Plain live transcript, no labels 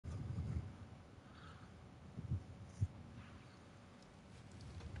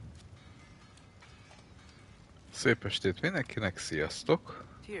Szép estét mindenkinek, sziasztok!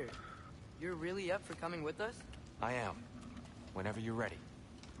 Tyr, you're really up for coming with us? I am. Whenever you're ready.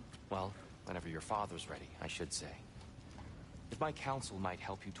 Well, whenever your father's ready, I should say. If my counsel might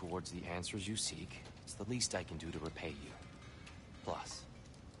help you towards the answers you seek, it's the least I can do to repay you. Plus,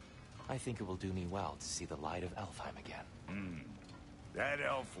 I think it will do me well to see the light of Elfheim again. That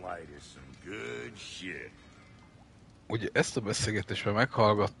elf light is some good shit. Ugye ezt a beszélgetést már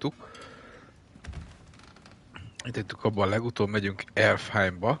meghallgattuk. Itt tettük abban, legutóbb megyünk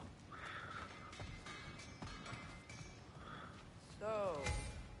Elfheimba. So,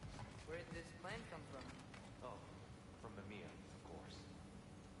 where did this plan come from? Oh, from Mimir, of course.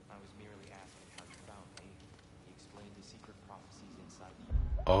 I was merely asking how you found me. He explained the secret prophecies inside you.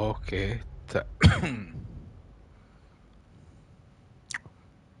 Oké, te...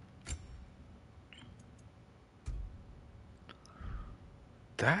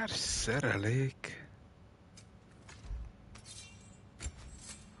 Társszerelék...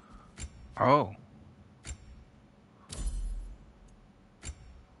 Oh.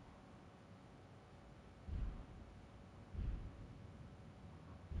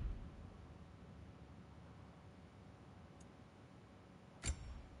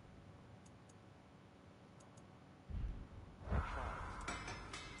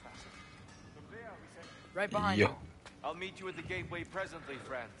 Right behind Yo. you. I'll meet you at the gateway presently,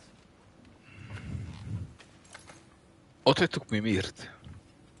 friends. Ott hagytuk Mimirt.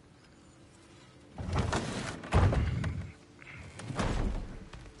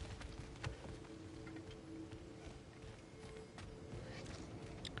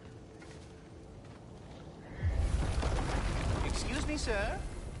 Excuse me, sir.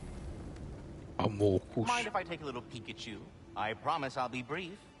 A mókus. Mind if I take a little peek at you? I promise I'll be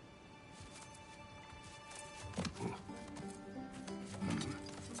brief.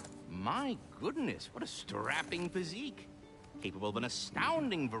 My goodness, what a strapping physique. Capable of an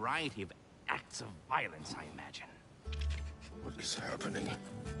astounding variety of acts of violence, I imagine. What is happening?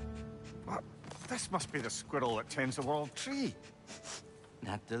 This must be the squirrel that tends the world tree.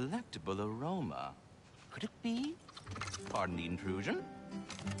 That delectable aroma. Could it be? Pardon the intrusion.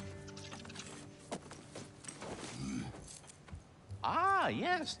 Ah,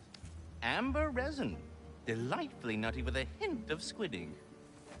 yes. Amber resin. Delightfully nutty with a hint of squidding.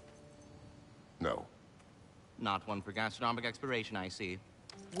 No. Not one for gastronomic exploration, I see.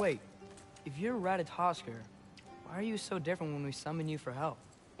 Wait, if you're Ratatosker, why are you so different when we summon you for help?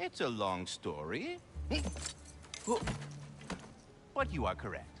 It's a long story. But you are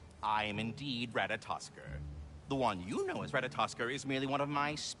correct. I am indeed Ratatosker. The one you know as Ratatosker is merely one of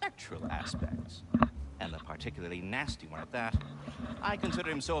my spectral aspects. And a particularly nasty one at that. I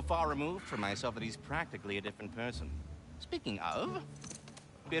consider him so far removed from myself that he's practically a different person. Speaking of...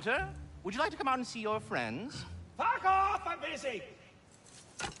 Bitter, would you like to come out and see your friends? Fuck off! I'm busy!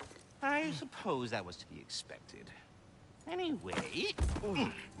 I suppose that was to be expected. Anyway...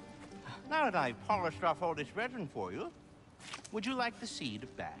 Now that I've polished off all this resin for you, would you like the seed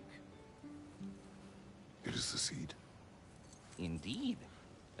back? It is the seed. Indeed.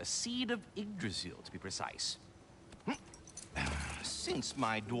 A seed of Yggdrasil, to be precise. Since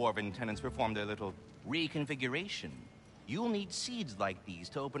my dwarven tenants performed their little reconfiguration, you'll need seeds like these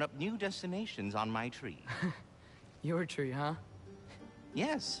to open up new destinations on my tree. Your tree, huh?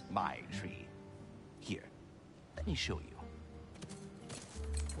 Yes, my tree. Here, let me show you.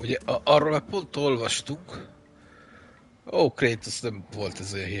 Ugye arról már pont olvastuk. Ó, Kratos nem volt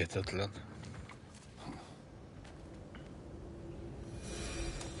ez olyan hihetetlen.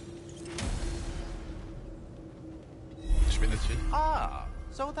 És mindegy, hogy... Ah,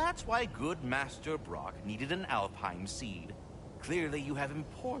 so that's why good Master Brock needed an Alfheim seed. Clearly you have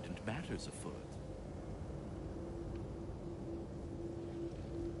important matters afoot.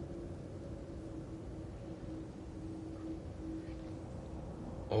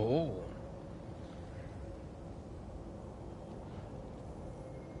 Ó.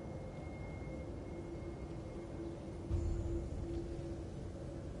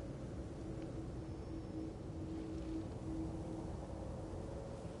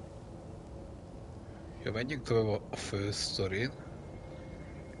 Jó, menjünk tovább a fő sztorin.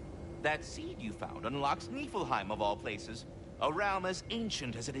 That seed you found unlocks Niflheim of all places, a realm as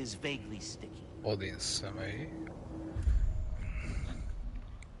ancient as it is vaguely sticky. Odin szemei.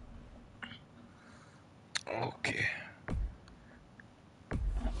 Okay.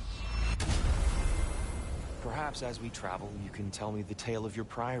 Perhaps as we travel, you can tell me the tale of your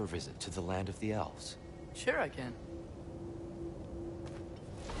prior visit to the land of the elves. Sure I can.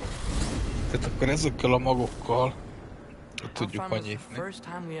 Tehát akkor ezekkel a magokkal tudjuk Elfheim was the megnyitni. first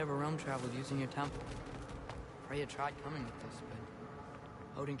time we ever realm traveled using your temple. Freya tried coming with us,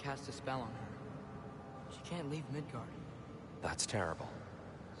 but Odin cast a spell on her. She can't leave Midgard. That's terrible.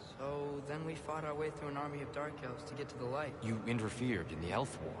 So then we fought our way through an army of dark elves to get to the light. You interfered in the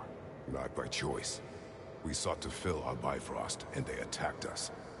Elf War. Not by choice. We sought to fill our Bifrost, and they attacked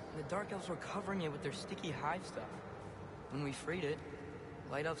us. And the dark elves were covering it with their sticky hive stuff. When we freed it,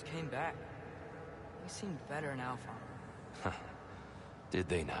 light elves came back. They seemed better in Alfheim. Did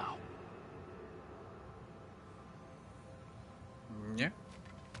they now? Ja.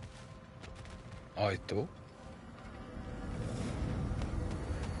 Ajtó.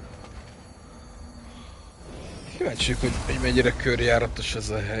 Kíváncsiak, hogy mennyire körjáratos ez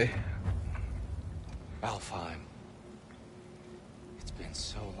a hely. Alfheim. It's been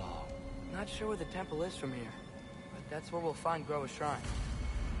so long. Not sure where the temple is from here, but that's where we'll find GoW's shrine.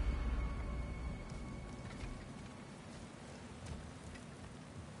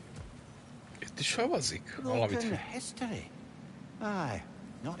 Itt is havazik? Look Valamit. in history. Aye,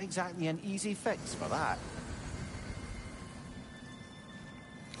 not exactly an easy fix for that.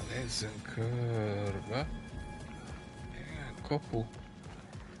 Nézzünk körbe. Igen, kapu.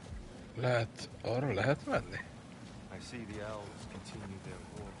 Arra lehet menni? I see the elves continue their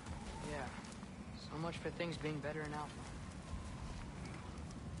war. Yeah, so much for things being better in Alpha.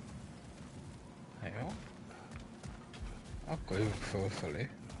 Jó. Akkor jövünk fölfelé.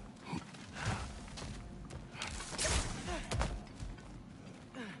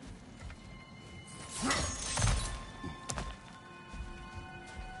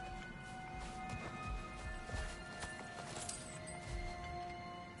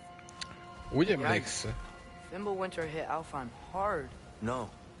 Úgy emlékszem. Fimbulwinter hit Alfheim hard. No.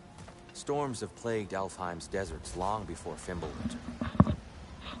 Storms have plagued Alfheim's deserts long before Fimbulwinter.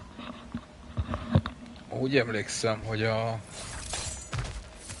 Úgy emlékszem, hogy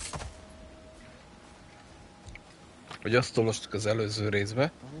hogy azt olvastuk az előző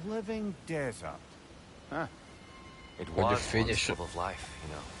részbe. A living desert. Huh. It Hogy a was once fényes... full of life,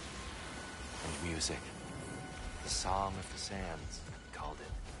 you know. And music. The song of the sands, we called it.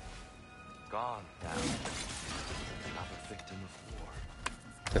 Gone now. Another victim of war.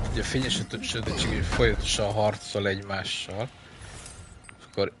 Tehát ugye a fényes sötétség folyamatosan harcol egymással. És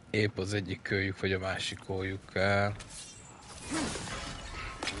akkor épp az egyik kölyük vagy a másik kójuk el.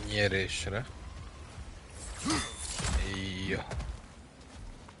 Nyerésre. Ja.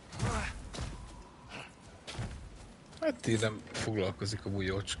 Hát így nem foglalkozik a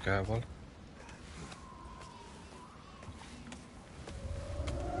bujócskával.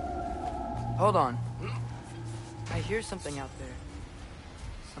 Hold on. I hear something out there.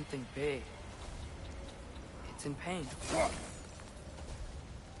 Something big. It's in pain.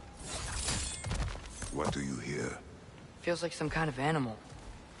 What do you hear? Feels like some kind of animal.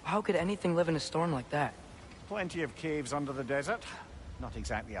 How could anything live in a storm like that? Plenty of caves under the desert. Not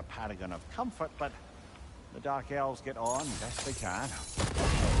exactly a paragon of comfort, but the Dark Elves get on best they can.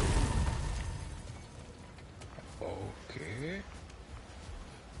 Oké.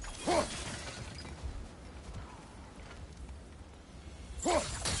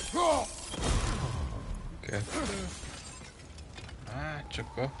 Kettő.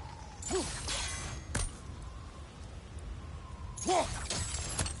 Csak a...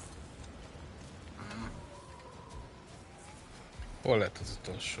 Hol lett az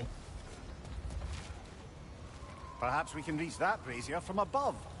utolsó? Perhaps we can reach that brazier from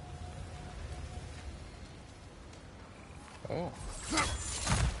above. Oh.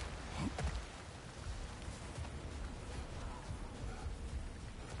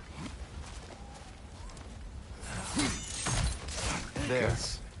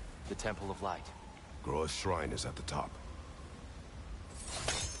 There's the Temple of Light. GoW's shrine is at the top.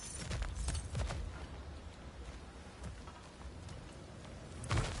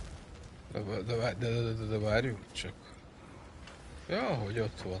 De várjunk csak. Ja, hogy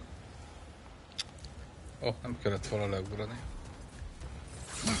ott van. Nem kellett volna leugrani.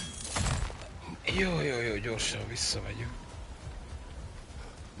 Jó, gyorsan visszamegyünk.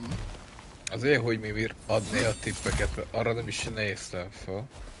 Azért, hogy mi adni a tippeket, mert arra nem is néztem fel.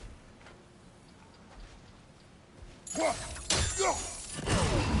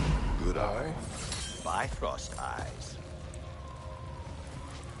 Good eye. Bifrost eyes.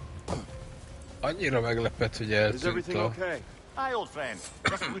 Annyira meglepett, hogy Is eltűnt everything a... okay? Aye, old friend.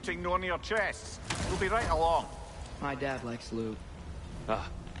 Just looting no near chests. We'll be right along. My dad likes loot.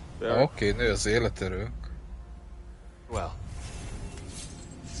 Oké, nő az életerőnk. Well,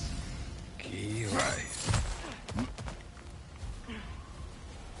 Király.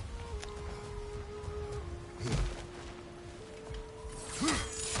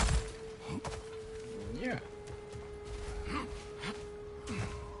 Ja.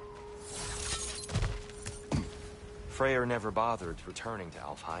 Freyr never bothered returning to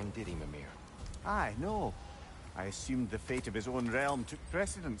Alfheim, did he, Mimir? Aye, no. I assumed the fate of his own realm took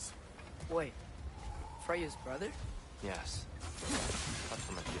precedence. Wait, Freya's brother? Yes. Cut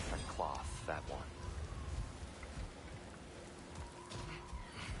from a different cloth, that one.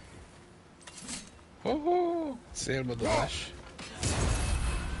 Oh, szélbadolás.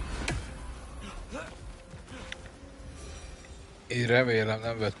 Én remélem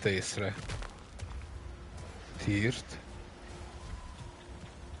nem vette észre. Tírt.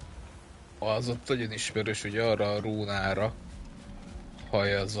 Az ott nagyon ismerős, ugye arra a rúnára.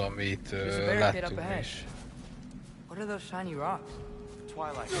 Haj az, amit láttunk is. What are those shiny rocks?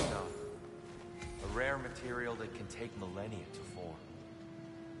 Twilight stone. A rare material that can take millennia to form.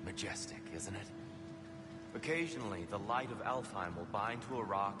 Majestic, isn't it? Occasionally, the light of Alfheim will bind to a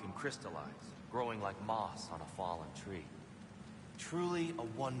rock and crystallize, growing like moss on a fallen tree. Truly a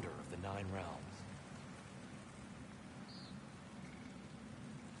wonder of the Nine Realms.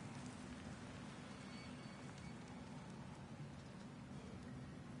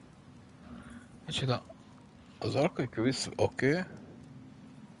 Micsoda? Az alkaikönyv vissza... Oké.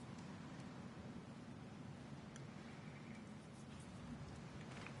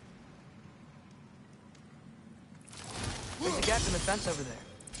 There's a gap in the fence over there.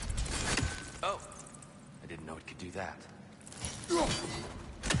 Oh, I didn't know it could do that.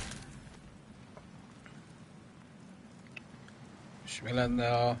 És mi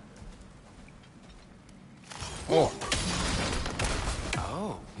lenne a... Oh!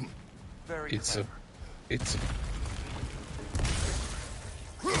 Oh, very It's a... clever. It's a...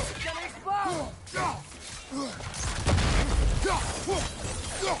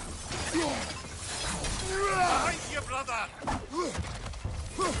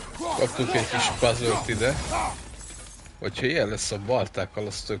 Kaptunk egy kis puzzle-t ide. Hogyha ilyen lesz a baltákkal,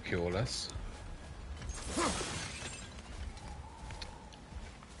 az tök jó lesz.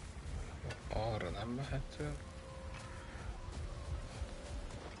 Arra nem mehetünk.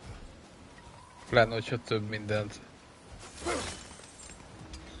 Pláne, hogyha több mindent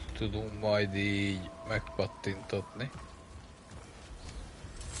tudunk majd így megpattintatni.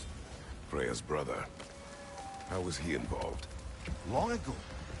 Freya's brother. How was he involved? Long ago,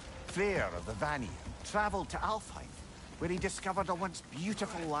 Freyr of the Vanir traveled to Alfheim, where he discovered a once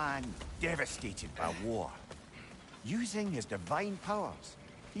beautiful land devastated by war. Using his divine powers,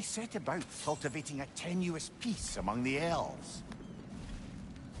 he set about cultivating a tenuous peace among the elves.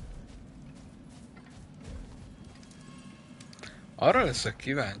 Arra leszek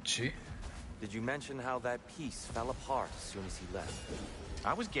kíváncsi. Did you mention how that piece fell apart as soon as he left?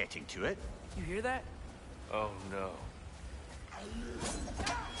 I was getting to it. You hear that? Oh no.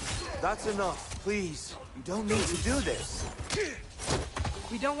 That's enough, please. You don't need to do this.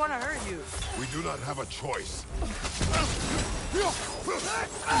 We don't want to hurt you. We do not have a choice.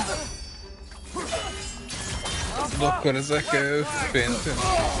 De akkor ezek péntünk.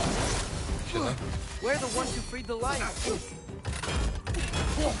 Micsoda? We're the ones who freed the light.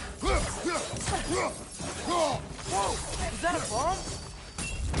 Whoa! Is that a bomb?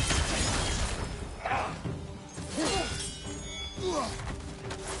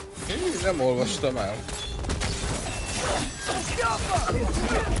 Én nem olvastam el.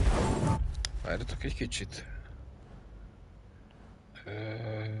 Várjatok egy kicsit.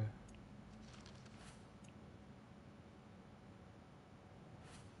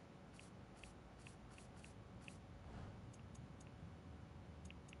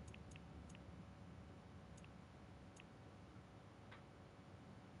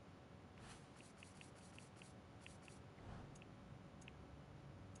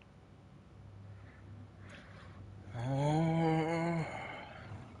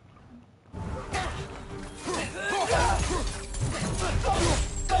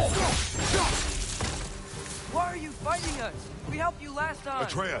 Why are you fighting us? We helped you last time.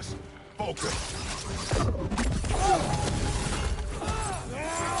 Atreus, focus.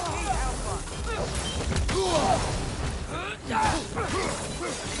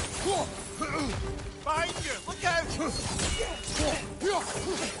 Behind you! Look out!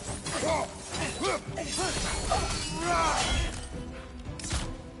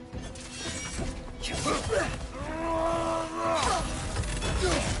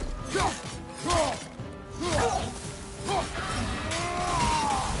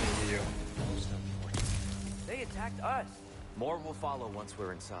 They attacked us. More will follow once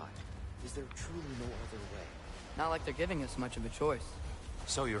we're inside. Is there truly no other way? Not like they're giving us much of a choice.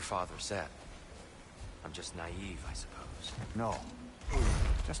 So your father said. I'm just naive, I suppose. No.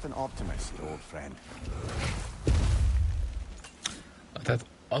 Just an optimist, old friend. Tehát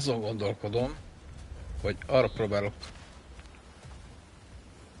azon gondolkodom, Vagy arra próbálok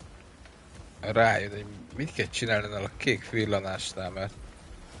rájön, hogy mit kell csinálni a kék villanásnál, mert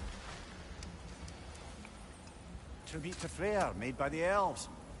Tribute to Freyr, made by the elves.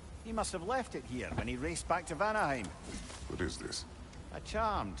 He must have left it here when he raced back to Vanaheim. What is this? A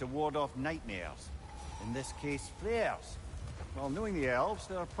charm to ward off nightmares. In this case, Freyr's. Well, knowing the elves,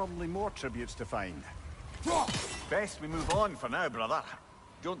 there are probably more tributes to find. Best we move on for now, brother.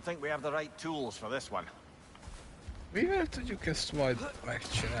 Don't think we have the right tools for this one. mivel tudjuk ezt majd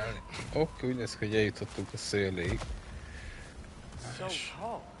megcsinálni? Oké, úgy néz ki, hogy eljutottunk a széléig. So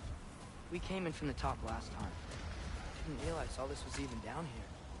tall. We came in from the top last time. Didn't realize all this was even down here.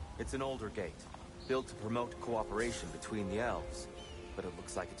 It's an older gate, built to promote cooperation between the elves. But it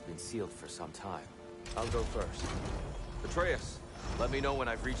looks like it's been sealed for some time. I'll go first. Atreus, let me know when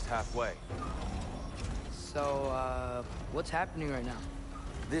I've reached halfway. So, what's happening right now?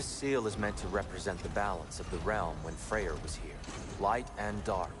 This seal is meant to represent the balance of the realm when Freyr was here. Light and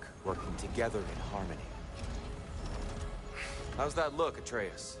dark, working together in harmony. How's that look,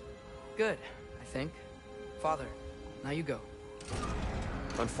 Atreus? Good, I think. Father, now you go.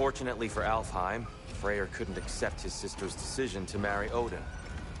 Unfortunately for Alfheim, Freyr couldn't accept his sister's decision to marry Odin.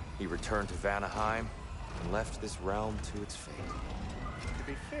 He returned to Vanaheim and left this realm to its fate. To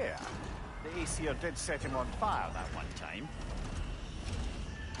be fair, the Aesir did set him on fire that one time.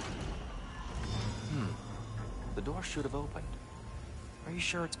 The door should have opened. Are you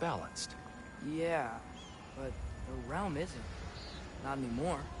sure it's balanced? Yeah, but the realm isn't. Not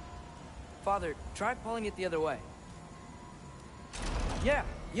anymore. Father, try pulling it the other way. Yeah!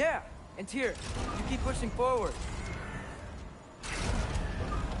 And here, you keep pushing forward.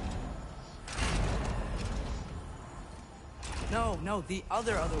 No, the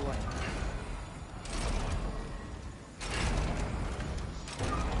other way.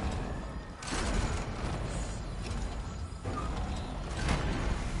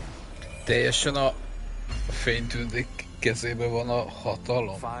 Teljesen a fénytündék kezében van a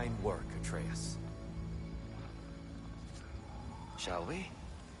hatalom. Fine work, Atreus. Shall we?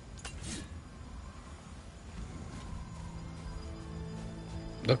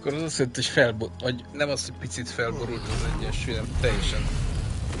 De akkor az azt jelenti, hogy vagy nem az, hogy picit felborult az egyensúly, hanem teljesen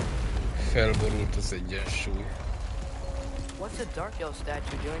felborult az egyensúly. What's a Dark Elf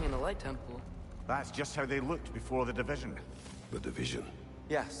statue doing in the Light Temple? That's just how they looked before the division. The division.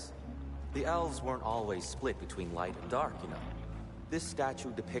 Yes. The elves weren't always split between light and dark, you know. This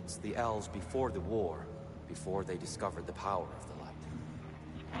statue depicts the elves before the war, before they discovered the power of the light.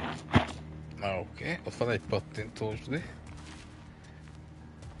 Na oké, ott van egy pattintósdi.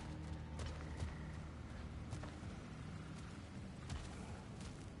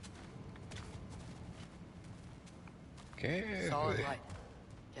 Oké. Solid light.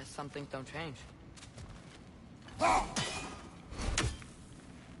 Guess some things don't change.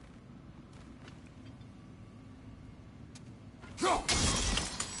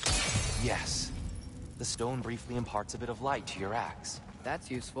 Yes. The stone briefly imparts a bit of light to your axe. That's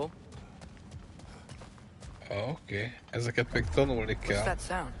useful. Oké, ezeket még tanulni What's kell. that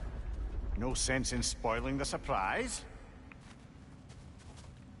sound? No sense in spoiling the surprise.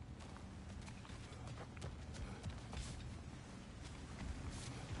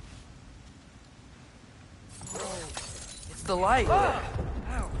 It's the light!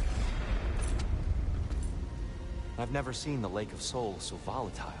 I've never seen the Lake of Souls so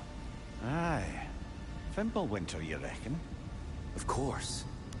volatile. Aye. Fimbulwinter, you reckon? Of course,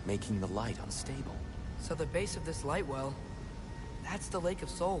 making the light unstable. So the base of this light well, that's the Lake of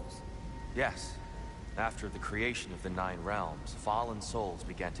Souls. Yes. After the creation of the Nine Realms, fallen souls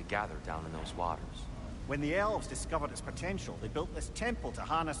began to gather down in those waters. When the elves discovered its potential, they built this temple to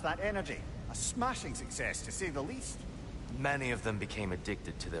harness that energy. A smashing success, to say the least. Many of them became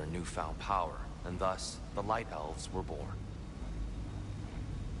addicted to their newfound power, and thus, the Light Elves were born.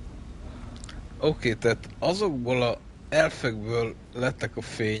 Oké, tehát azokból a elfekből lettek a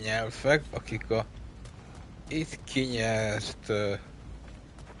fényelfek, akik a itt kinyert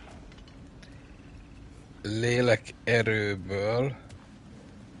lélek erőből,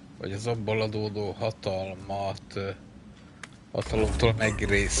 vagy az abból adódó hatalomtól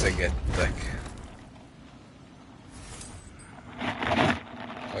megrészegettek.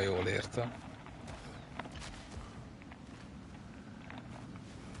 Ha jól értem.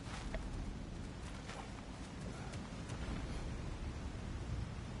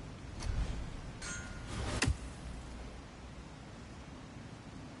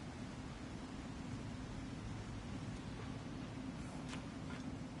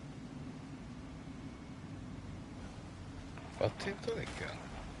 Pattintani kell?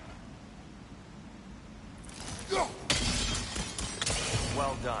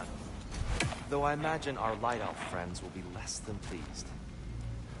 Well done. Though I imagine our light elf friends will be less than pleased.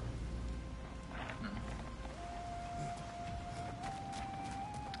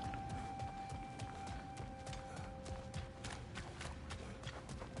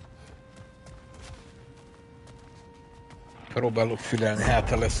 Próbálok fülelni, hát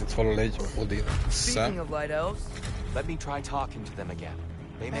ha lesz itt valahol egy Odin Speaking szem. of light elves, Let me try talking to them again.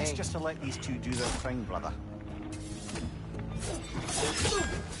 They may... Best just to let these two do their thing, brother.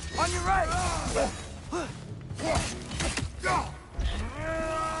 on your right!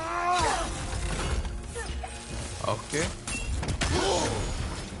 Oké.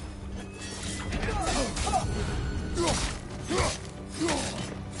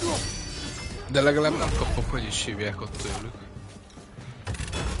 De legalább nem kapok, hogy is hívják ott tőlük.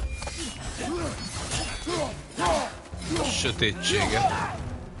 Sötétséget.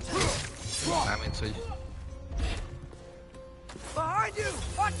 Mármint, hogy... Behind you!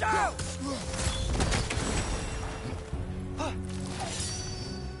 Watch out!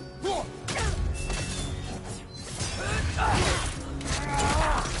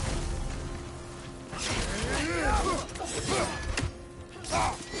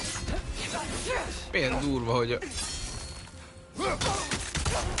 Milyen durva, hogy a...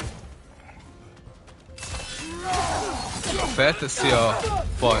 Felteszi a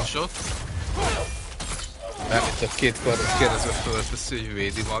pajzsot, mármint a két kardot keresztbe fölteszi, hogy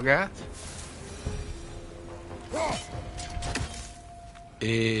védi magát.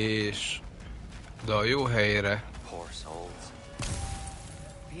 És... De a jó helyre... Poor souls.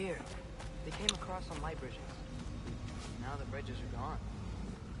 Here, they came across on light bridges. Now the bridges are gone.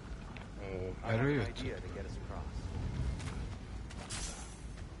 Erről jött? Idea to get us across.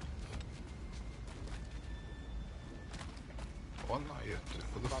 Honnan jöttünk?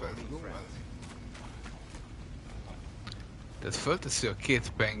 Oda fel tudunk menni? Tehát fölteszi a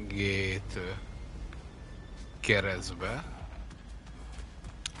két pengét keresztbe,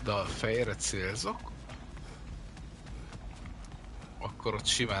 de a fejére célzok, akkor ott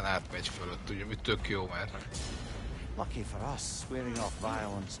simán átmegy fölött, ugye, mi tök jó, mert... Lucky for us, swearing off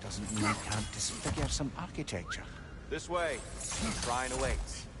violence doesn't mean we can't disfigure some architecture. This way. Shrine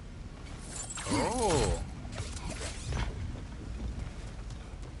awaits. Oh.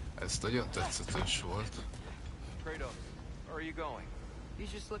 Ez nagyon tetszetős volt. Kratos, where are you going?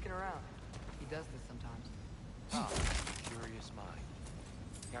 He's just looking around. He does this sometimes. Ah, curious mind.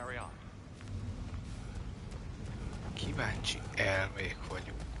 Carry on. Kíváncsi elmék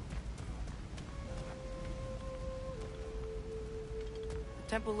vagyunk.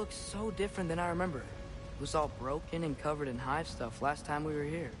 The temple looks so different than I remember. It was all broken and covered in hive stuff last time we were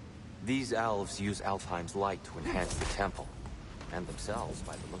here. These elves use Alfheim's light to enhance the temple, and themselves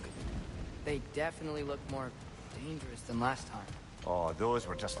by the look of it. They definitely look more dangerous than last time. Oh, those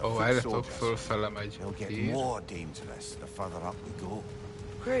were just the Ó, foot várjatok, soldiers. fölfele megy They'll get hír. more dangerous the further up we go.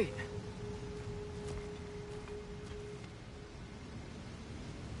 Great.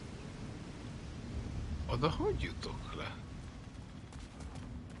 Oda hogy jutok le?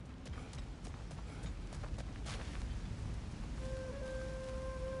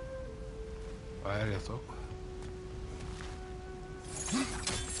 Várjatok.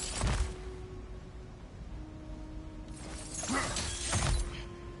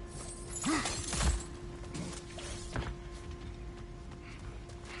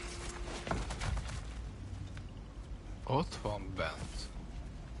 Ott van bent.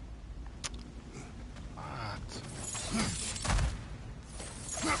 Hát...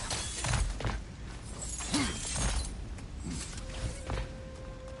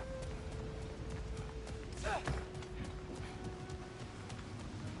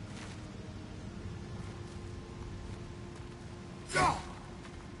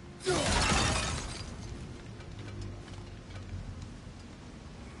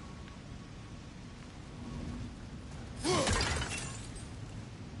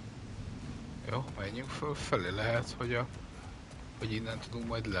 Jó, menjünk fölfelé. Lehet, hogy innen tudunk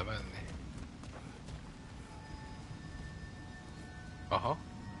majd lemenni. Aha.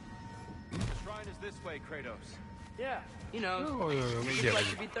 The shrine is this way, Kratos. Yeah, he knows. Jó, jó, jó, Just mindjárt like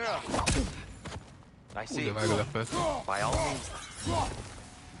to megyünk. be thorough. I Hú, see. de meglepett. By all means.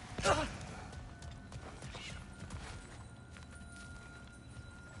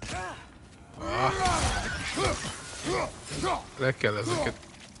 Le kell ezeket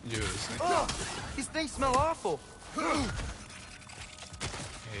győzni. Oh, these things smell awful.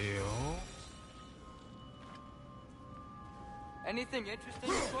 Jó. Anything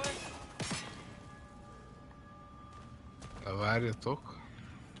interesting, boy? Na várjatok.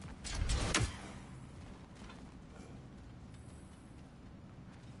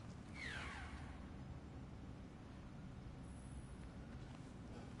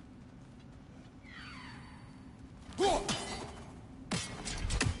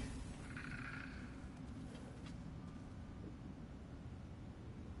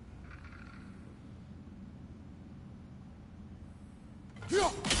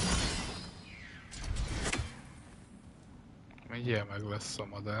 Mindjárt meg lesz a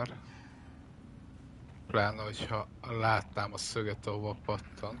madár. Pláne, hogyha látnám a szöget, ahova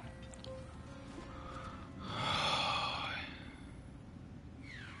pattan.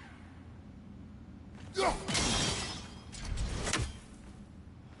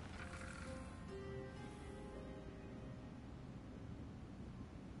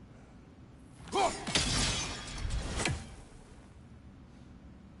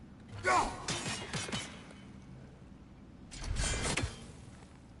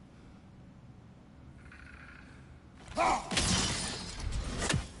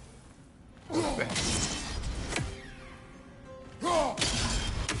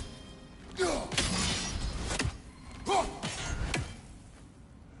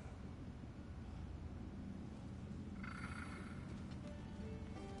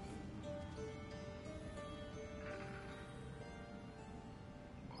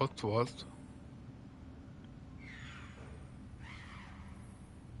 Ott volt.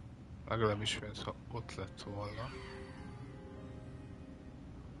 Legalábbis, mintha ott lett volna.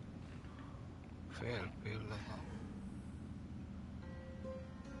 Fél pillanat.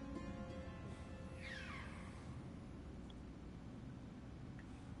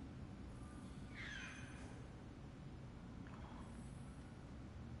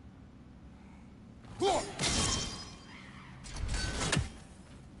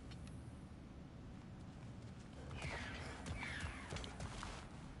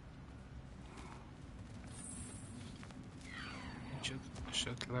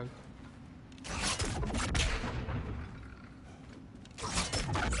 Esetleg.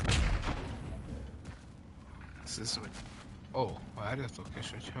 Ez hogy... Ó, várjatok,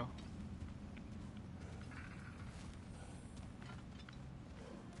 és hogyha...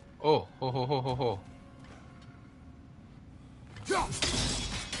 Ó, ho.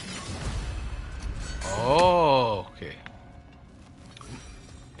 Oké.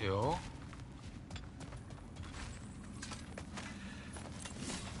 Jó.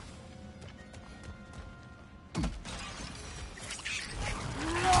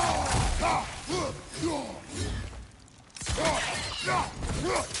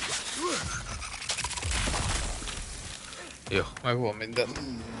 Jó, megvan minden.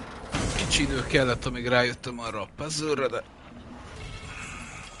 Kicsi idő kellett, amíg rájöttem arra a puzzle-re, de...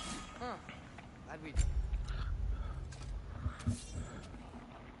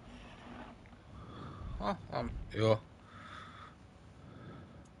 Jó.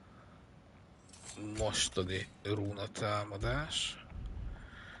 Mostani rúnatámadás.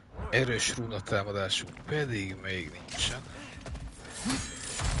 Erős rúnatámadásunk pedig még nincsen.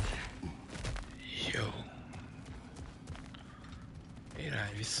 Jó.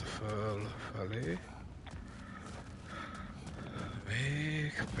 Irány vissza felé.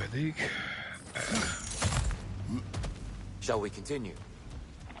 Még pedig... Shall we continue?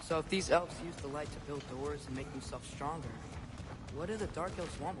 So if these elves use the light to build doors and make themselves stronger, what do the dark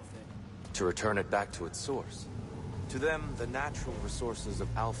elves want with it? To return it back to its source. To them, the natural resources of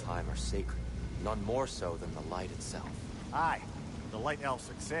Alfheim are sacred, none more so than the light itself. Aye, the Light Elf's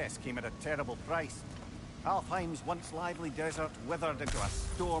success came at a terrible price. Alfheim's once lively desert withered into a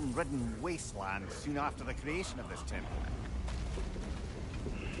storm-ridden wasteland soon after the creation of this temple.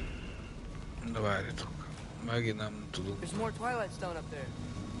 Na várjatok, megint nem tudunk. There's more Twilight Stone up there.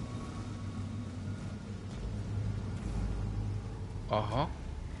 Aha.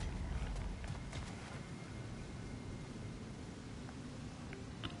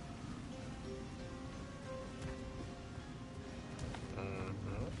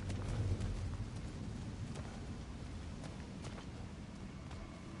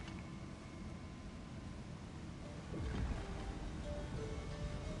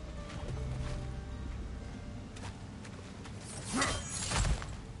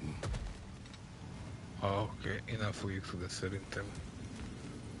 Oké, innen fogjuk tudni szerintem.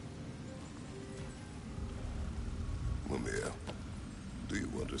 Mimir, do you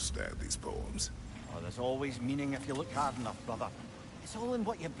understand these poems? Oh, there's always meaning if you look hard enough, brother. It's all in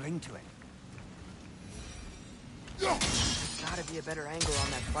what you bring to it. There's gotta be a better angle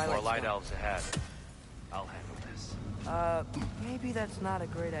on that Twilight More light Stone. elves ahead. I'll handle this. Maybe that's not a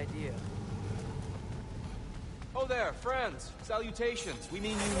great idea. Oh there, friends. Salutations. We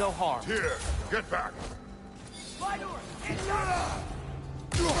mean you no harm. Here, get back!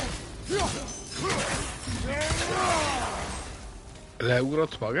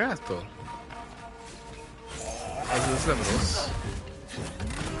 Leugrott magától? Ez nem rossz.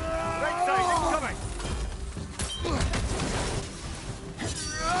 Right side, incoming!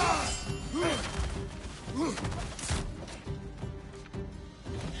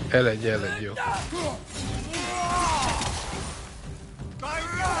 Elegy, jó.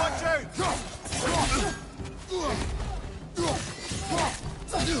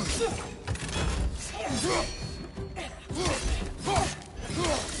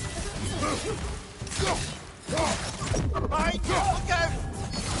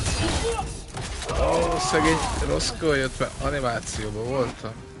 Ó, szegény Roscoe jött, mert animációban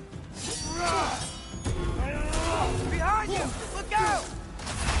voltam.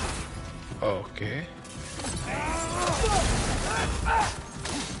 Oké.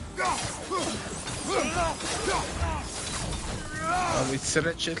 Amúgy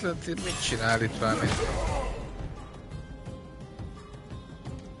szerencsétlen tír mit csinál itt már még?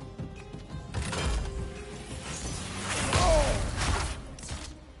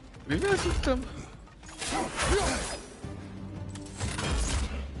 Mivel tudtam?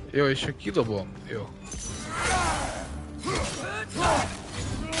 Jó, és ha kidobom, jó.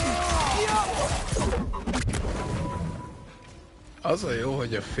 Az a jó,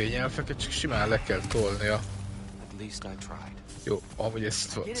 hogy a fényelfeket csak simán le kell tolnia. Jó, amúgy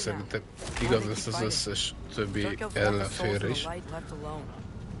ezt szerintem igaz lesz az összes többi ellenfélre is.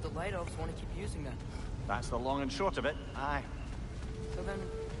 That's the long and short of it. Aye. So then,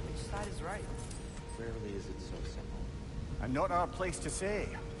 which side is right? Rarely is it so simple. And not our place to say.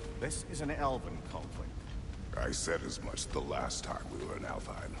 This is an elven conflict. I said as much the last time we were in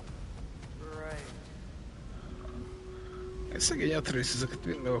Alfheim. Right. Ez szegény Atreus ezeket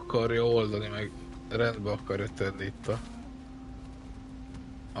mind meg akarja oldani, meg rendbe akarja tenni itt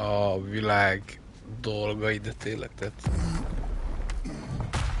a világ dolgai, de tényleg, tehát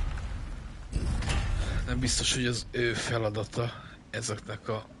nem biztos, hogy az ő feladata ezeknek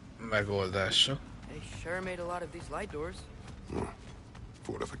a megoldása. They sure made a lot of these light doors.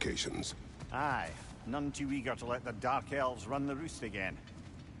 Fortifications. Aye. None too eager to let the Dark Elves run the roost again.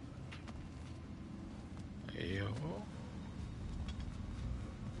 Jó.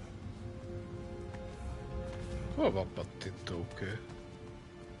 Hol van pattintókő?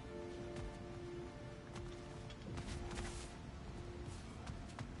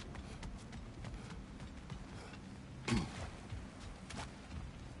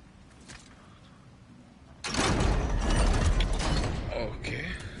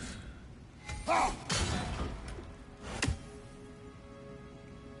 Oké.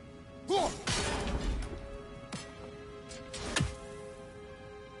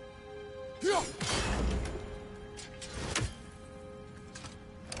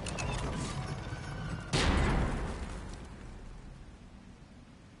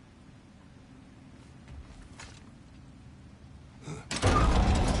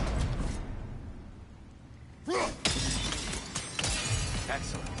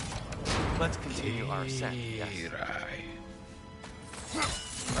 Excellent. Let's continue our ascent. Yes. Király.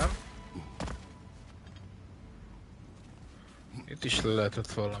 Nem? Itt is le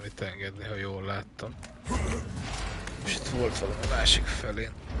lehetett valamit engedni, ha jól láttam. És itt volt valami másik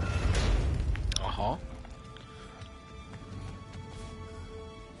felén. Aha.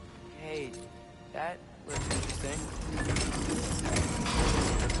 Hey, that looks interesting.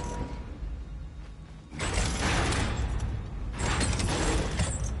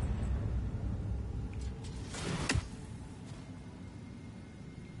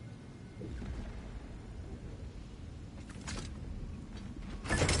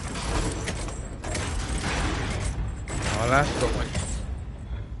 Látom, hogy...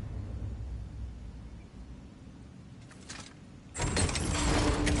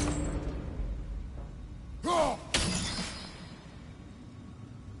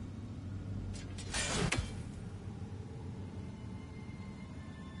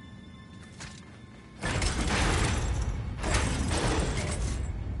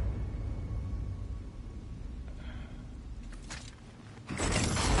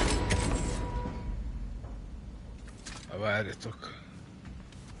 Várjatok.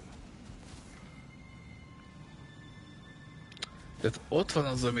 Tehát ott van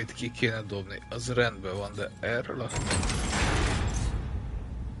az, amit ki kéne dobni, az rendben van, de erről a...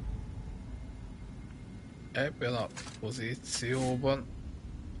 Ebben a pozícióban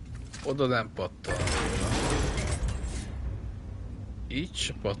oda nem pattan oda. Így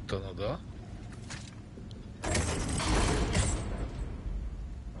se pattan oda.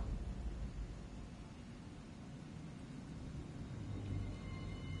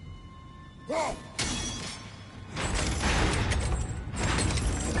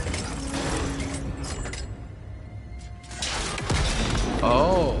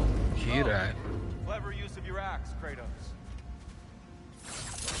 Oh, király.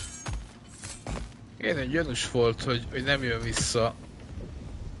 Igen, egy gyanús volt, hogy nem jön vissza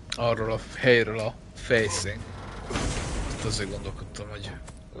arról a helyről a fejszénk. Itt azért gondolkodtam, hogy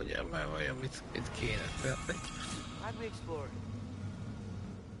ugye már vajon mit kéne tenni. How'd we explore?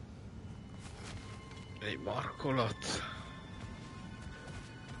 Egy markolat.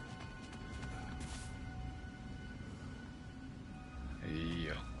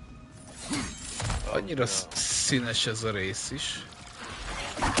 Jó. Annyira színes ez a rész is.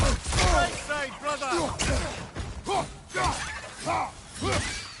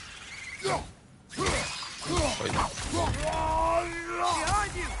 Hogy...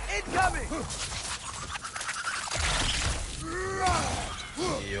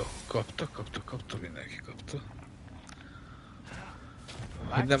 Jó, kapta, mindenki kapta.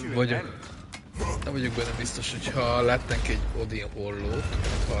 Hogy nem vagyok benne biztos, hogyha látnánk egy Odin hollót,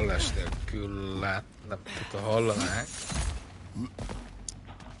 hallás nélkül nem, tehát ha hallanánk.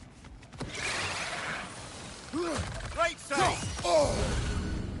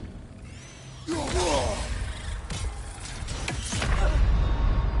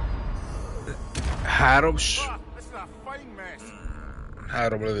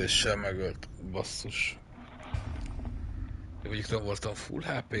 Három lövéssel megölt, basszus. Én mondjuk nem voltam full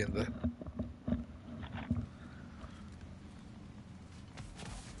HP-n, de...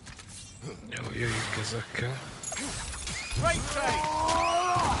 Jó, jöjjünk ezekkel.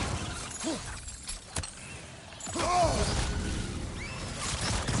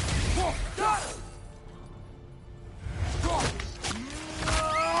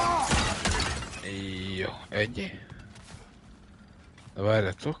 Jó, ennyi. Na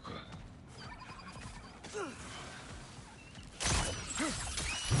várjatok.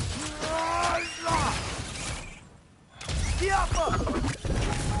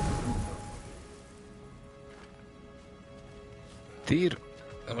 Tír?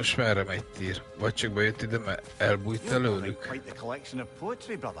 Na most merre megy tír? Vagy csak bejött ide, mert elbújt előlük?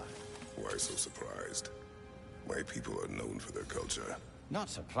 Why so surprised? My people are known for their culture. Not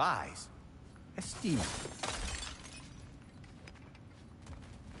surprise. Esteem.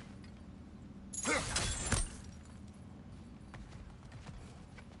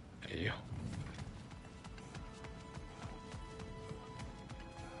 Jó.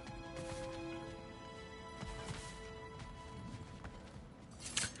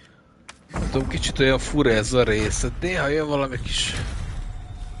 Tudom, kicsit olyan fura ez a rész, néha jön valami kis...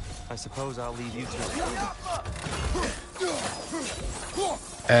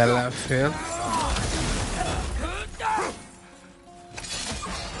 ellenfél.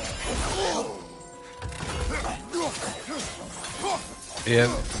 Ilyen...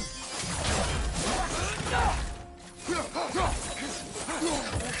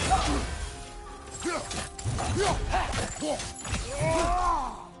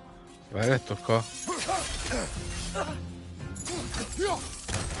 Várjátok a...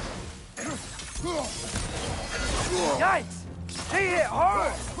 Yikes! They hit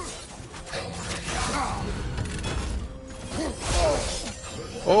hard!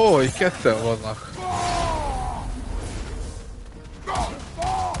 Ó, így ketten vannak.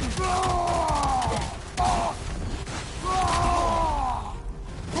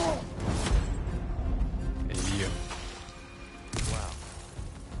 Jó.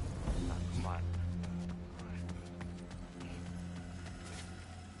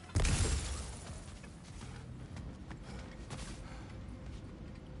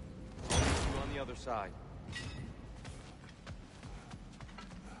 Side.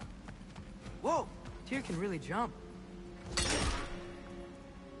 Whoa! Tyr can really jump.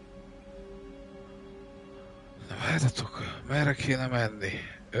 Na várjatok, merre kéne menni?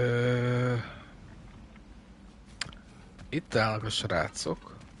 Itt állnak a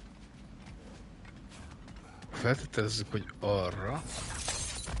srácok. Feltételezzük, hogy arra.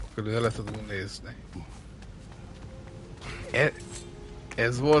 Akkor le tudunk nézni.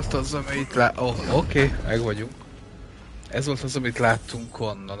 Ez volt az, amit oké, meg vagyunk. Ez volt az, amit láttunk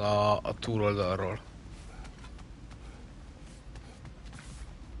onnan a túloldalról.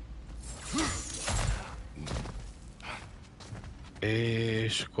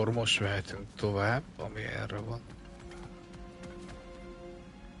 És akkor most mehetünk tovább, ami erre van.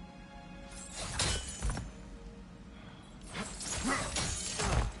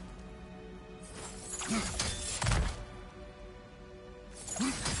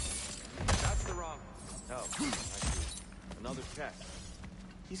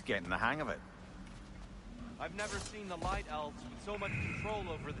 He's getting the hang of it. I've never seen the Light Elves with so much control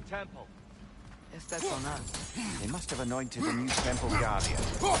over the temple. Guess that's on us. They must have anointed a new temple guardian.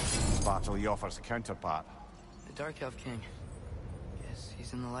 Bartle offers a counterpart. The Dark Elf King. Guess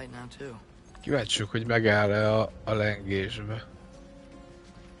he's in the light now too. Kíváncsiuk, hogy megáll-e a lengésbe.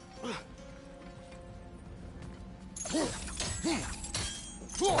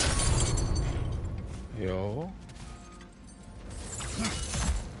 Jó.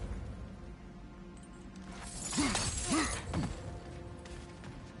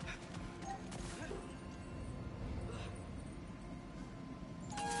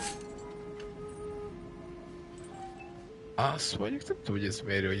 Azt mondjuk, nem tudom, hogy ez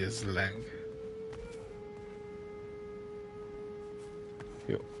miért, hogy ez leng.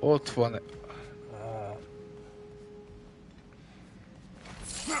 Jó, ott van.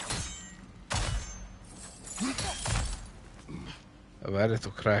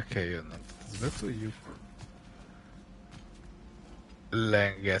 Várjatok, rá kell jönnöm. Ezt be tudjuk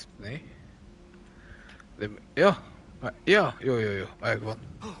lengetni. De... Ja, ja, jó, megvan.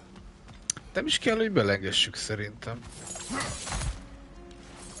 Nem is kell, hogy belengessük szerintem.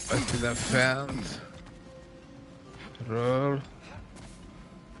 Ezt innen fentről.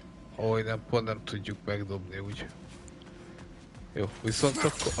 Ahogy nem, pont nem tudjuk megdobni úgy. Jó, viszont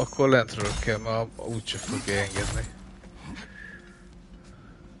akkor lentről kell, mert úgyse fogja engedni.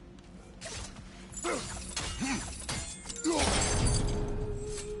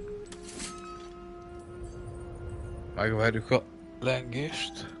 Megvárjuk a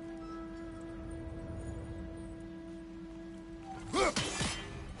lengést.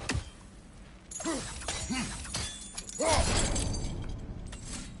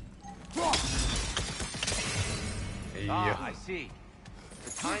 Ah, I see.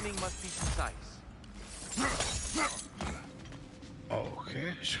 The timing must be precise.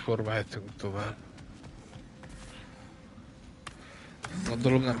 Oké, és akkor mehetünk tovább.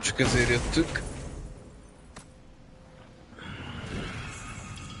 Gondolom nem csak ezért jöttünk.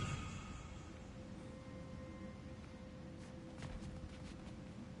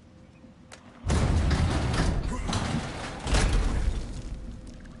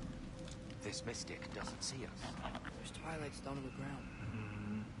 This mystic doesn't see us. There's twilight stone on the ground.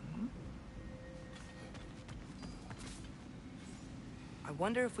 I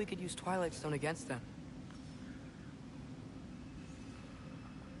wonder if we could use twilight stone against them.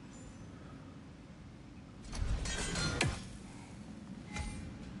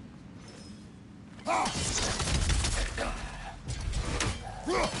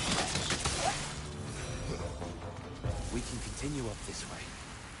 We can continue up this way.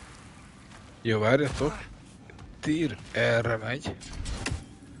 Jó, várjatok. Tír erre megy.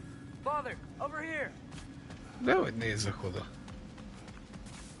 Father, over here. Dehogy nézzek oda.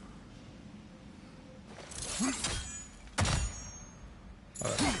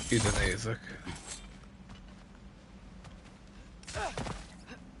 Ide nézek.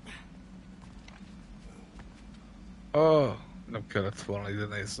 Nem kellett volna ide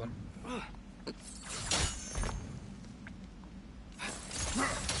néznem.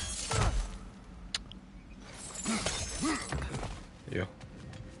 Jó.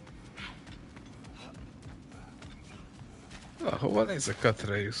 Hova nézek,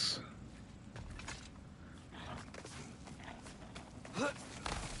 Atreus?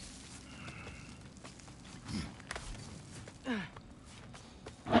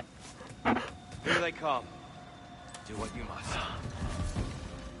 Here they come. Do what you must.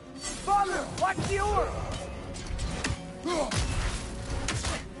 Father, watch the orb.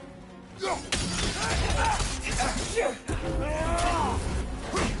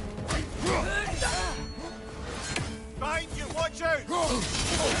 Behind you, watch out!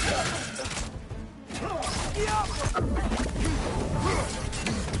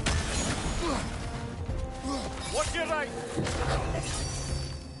 Watch your right!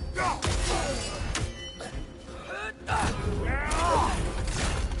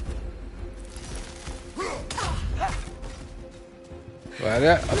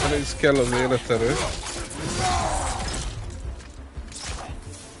 Várjál, Atreus kell az életerő.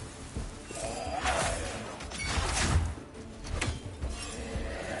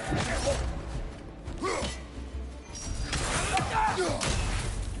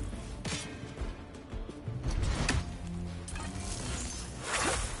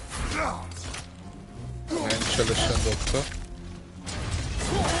 Mencselesen dobta.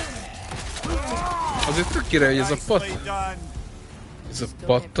 Azért tök király, hogy ez a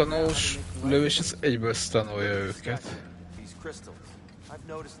pattanós lövés, ez egyből stanolja őket. These crystals. I've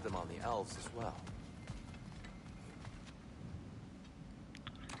noticed them on the elves as well.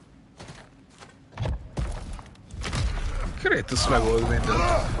 Kratos megold mindent.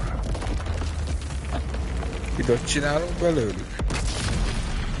 Hidot csinálunk belőlük.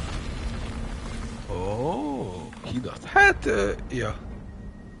 Hidat. Hát, ja.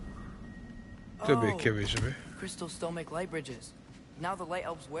 Többé-kevésbé. Crystals still make light bridges. Now the light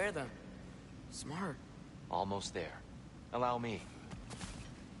elves wear them. Smart. Almost there. Allow me.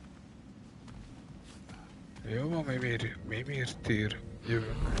 Jó van, mi miért ér?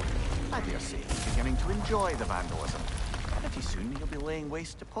 Jövünk. I dare say he's beginning to enjoy the vandalism. Pretty soon he'll be laying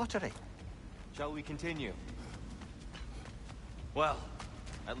waste to pottery. Shall we continue? Well,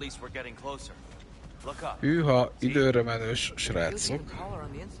 at least we're getting closer. Look up. Hűha, időre menős Feels srácok. even taller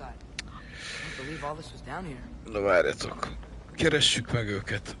on the inside. I can't believe all this was down here. Na várjatok. Keressük meg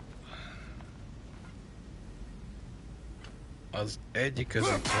őket. Az egyik ezek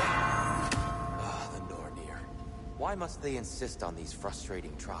van. Ah, the Nornir. Why must they insist on these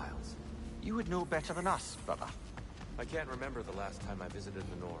frustrating trials? You would know better than us, brother. I can't remember the last time I visited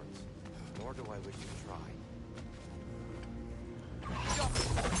the Norns, nor do I wish to try.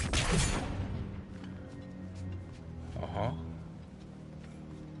 Aha.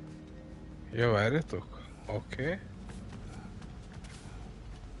 Jó, várjatok. Oké.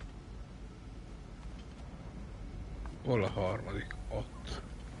 Hol a harmadik? Ott.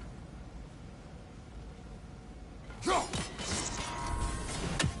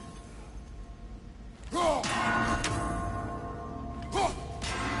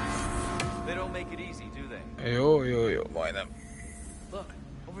 They don't make it easy, do they? Jó, majdnem. Look,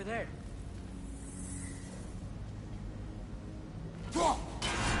 over there.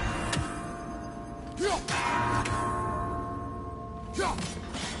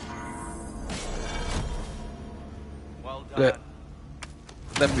 Well De done.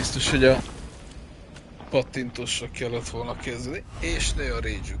 nem biztos, hogy a pattintosra kellett volna kezdeni, és ne a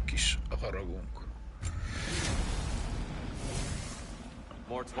rage-ük is a haragunk.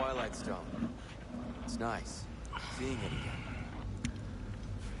 More Twilight Stone. It's nice seeing it again.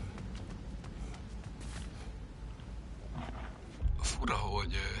 Fura,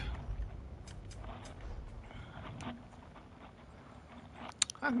 hogy...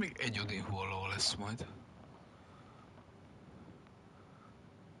 Hát még egy Odin Hollow lesz majd.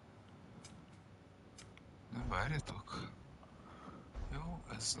 Na várjatok. Jó,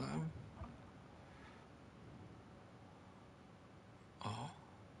 ez nem. Aha.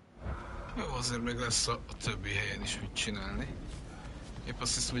 Jó, azért még lesz a többi helyen is mit csinálni. Épp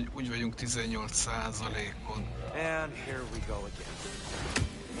azt hiszem, hogy úgy vagyunk 18%-on. And here we go again.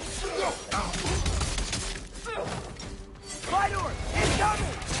 Fire!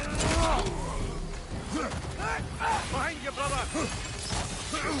 Incoming! Behind you, brother!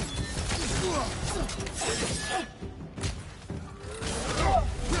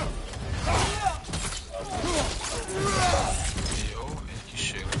 Jó, egy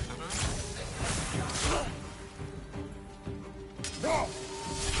kísérletre.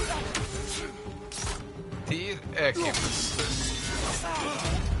 Tír, elképesztő.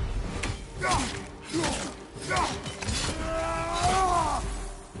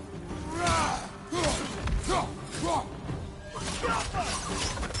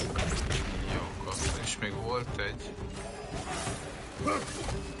 Jó, kapta, és még volt egy.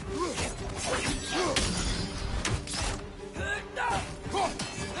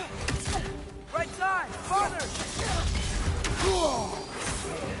 Right side! Farther!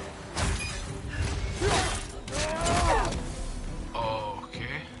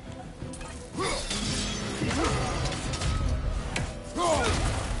 Oké.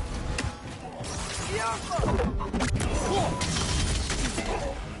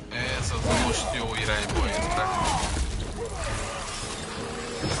 Ez az most jó irányba értek.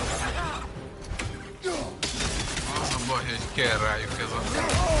 Az a baj, hogy kell rájuk ez a...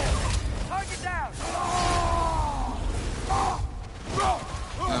 Target down!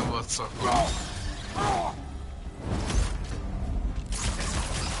 Nem volt szakon.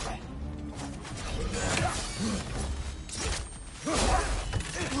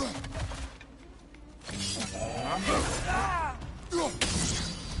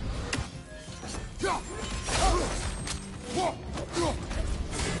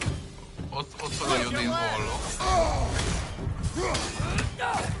 Ott van a Odin Hollow.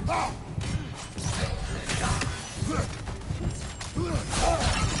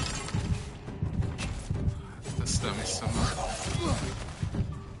 Ezt nem hiszem el.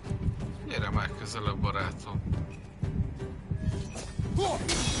 Gyere már közelebb, barátom.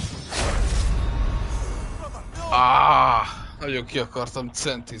 Nagyon ki akartam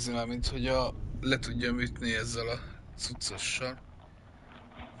centizni már, mint hogy le tudjam ütni ezzel a cuccossal.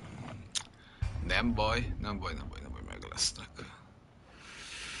 Nem baj, meg lesznek.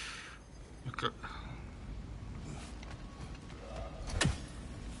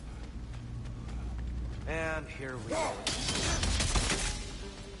 And here we go.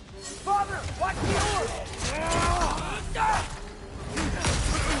 Father! Watch the door!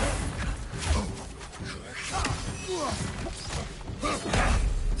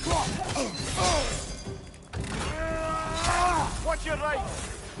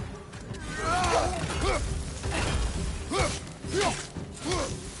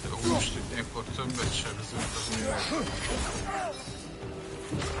 Jó, most itt ilyenkor többet sebzünk, az mi meg.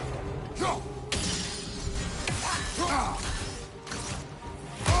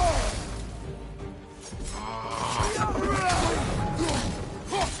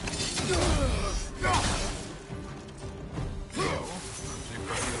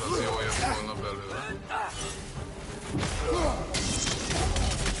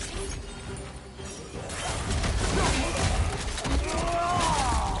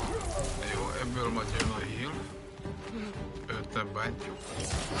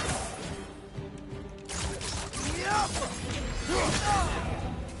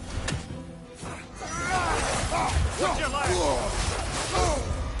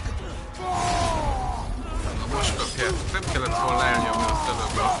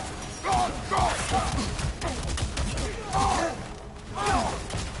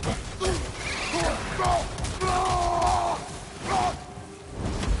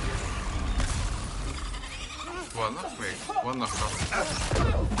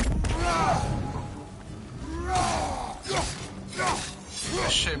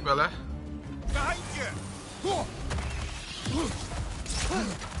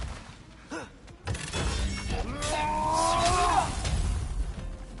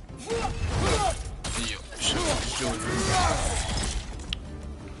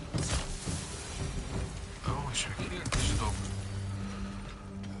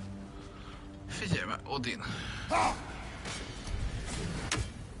 Odin.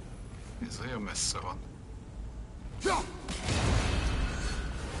 Ez olyan messze van.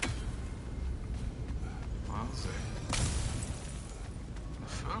 Azért.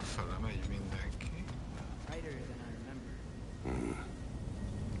 Fölfele megy mindenki.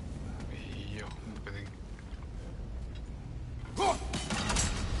 Jó, pedig...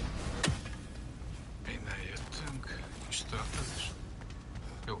 Innen jöttünk. Kis töltözés.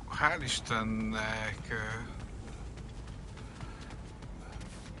 Jó, hál' Istennek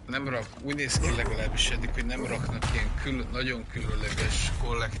nem rak, úgy néz ki legalábbis eddig, hogy nem raknak ilyen nagyon különleges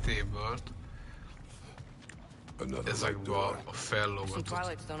collectible-t ezekbe a fellogatott.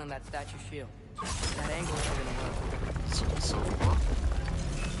 Szóval.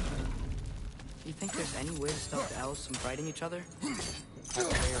 You think there's any way to stop the elves from fighting each other? If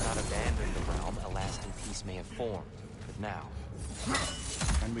they are not abandoned the realm, a lasting peace may have formed. But now...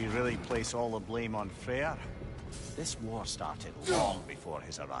 Can we really place all the blame on Freyr? This war started long before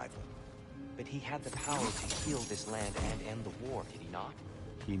his arrival. But he had the power to heal this land and end the war, did he not?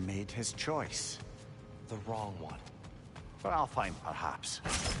 He made his choice. The wrong one. For Alfheim, perhaps.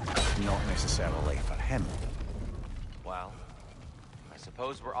 Not necessarily for him. Well, I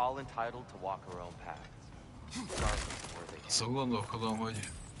suppose we're all entitled to walk our own paths. Regardless of where they Szóval gondolkodom, hogy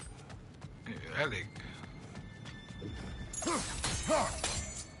elég.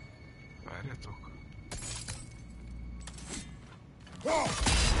 Várjatok.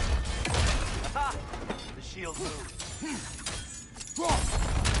 The shield moved.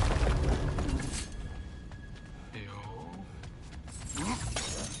 Jó.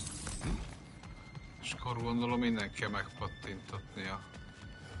 És akkor gondolom minden kell megpattintatni a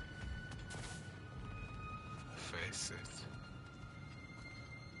fejszét.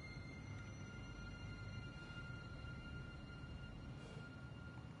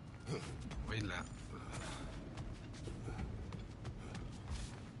 Vagy lehet.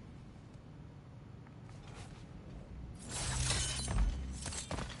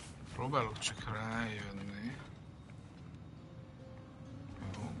 Próbálok csak rájönni.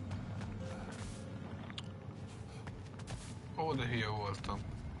 Jó. Ó, de hülye voltam.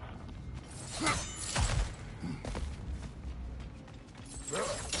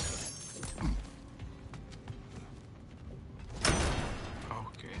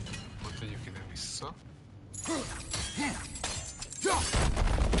 Oké, akkor tegyük ide vissza.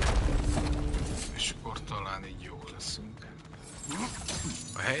 És akkor talán így jó leszünk.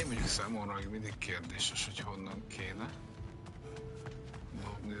 A hely mondjuk számomra még mindig kérdéses, hogy honnan kéne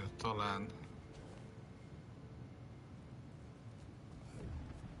dobni, de talán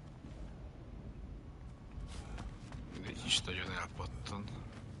így is nagyon elpattan.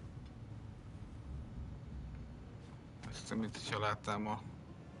 Ezt mint hogyha látnám a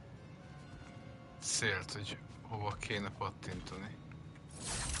célt, hogy hova kéne pattintani.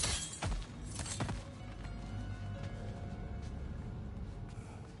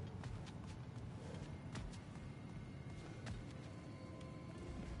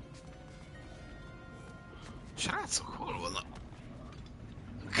 Srácok, hol van a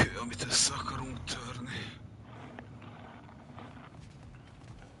kő, amit össze akarunk törni?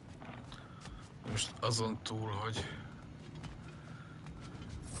 Most azon túl, hogy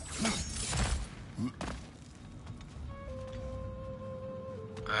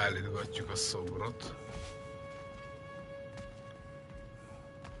állítgatjuk a szobrot.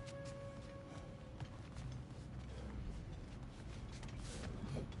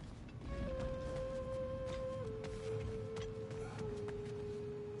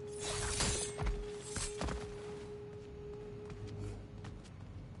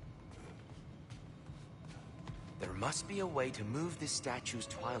 There must be a way to move this statue's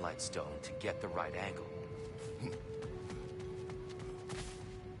Twilight Stone to get the right angle.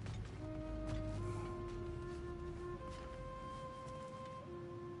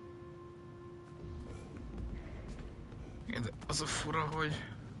 Igen, de az a fura, hogy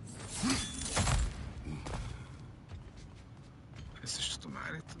ezt is tudom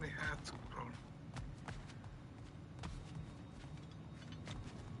állítani hátulról.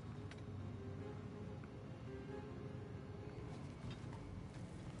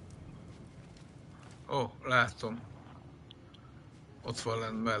 Ó, látom. Ott van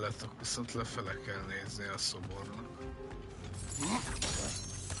lent mellett, viszont lefele kell nézni a szobornak.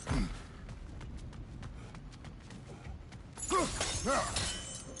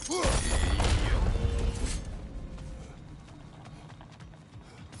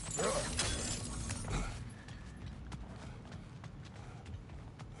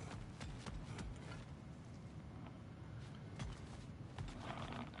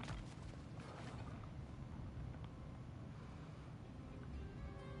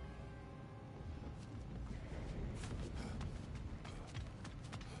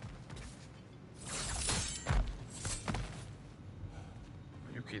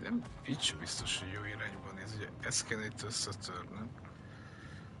 Így sem biztos, hogy jó irányban néz, ugye ezt kéne itt összetörnöm.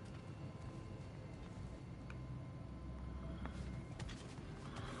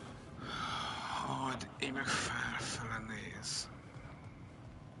 De én meg felfele néz.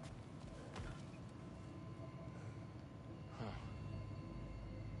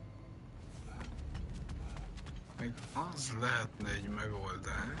 Még az lehetne egy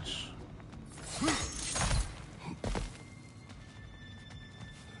megoldás.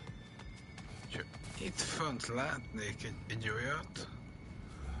 Itt fönt látnék egy olyat,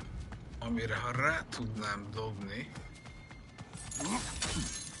 amire ha rá tudnám dobni,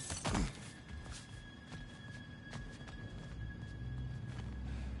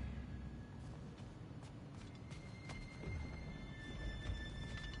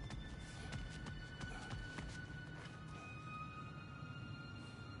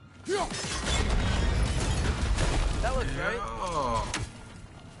 That looks right.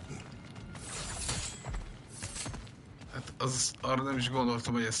 Az arra nem is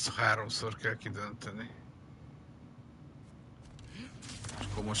gondoltam, hogy ezt 3-szor kell kidönteni. És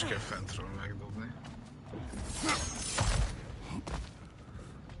akkor most kell fentről megdobni.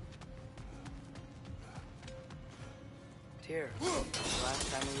 Here, the last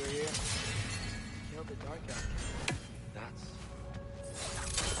time we were here, you held the dark out. That's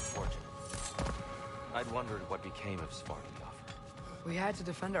unfortunate. I'd wondered what became of Svartliov. We had to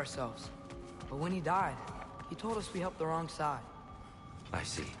defend ourselves, but when he died, he told us we helped the wrong side. I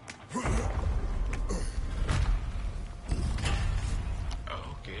see.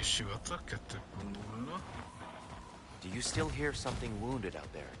 Oké, sivatag 2.0. Do you still hear something wounded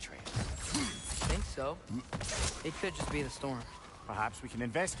out there, Atreus? I think so. It could just be the storm. Perhaps we can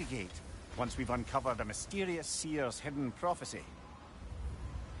investigate once we've uncovered a mysterious seer's hidden prophecy.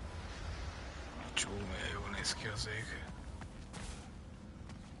 Csó, milyen jól néz ki az ég.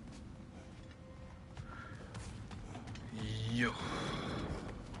 Jó.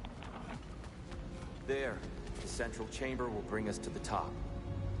 There, the central chamber will bring us to the top.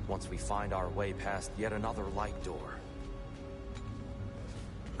 Once we find our way past yet another light door.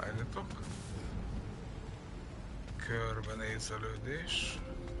 Várjatok. Körbenézelődés.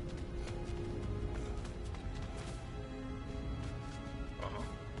 Aha,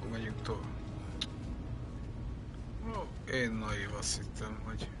 akkor megyünk tovább. Ó, én naív azt hittem,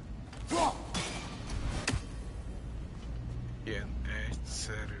 hogy ilyen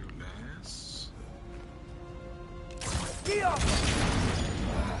egyszerű lesz.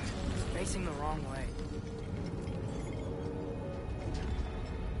 Facing the wrong way.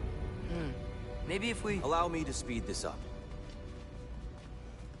 Maybe if we... Allow me to speed this up.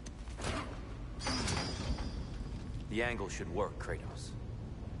 The angle should work, Kratos.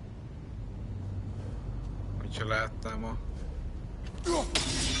 Hogyha látnám a...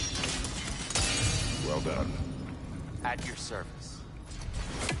 Well done. At your service.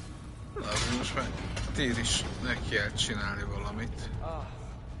 Na, azért most már tér is neki kell csinálni valamit.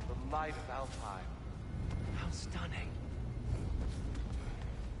 the light of Alfheim. How stunning.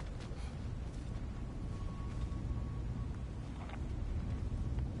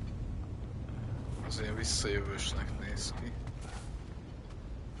 Az ilyen visszajövősnek néz ki.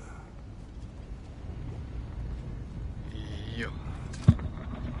 Jó.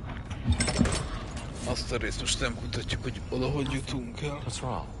 Azt a részt most nem kutatjuk, hogy oda hogy jutunk el. What's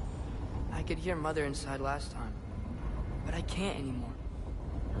wrong? I could hear Mother inside last time, but I can't anymore.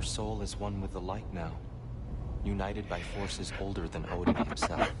 Her soul is one with the light now, united by forces older than Odin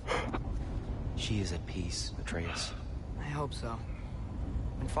himself. She is at peace, Atreus. I hope so.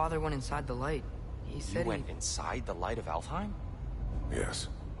 When Father went inside the light, he said You went inside the light of Alfheim? Yes.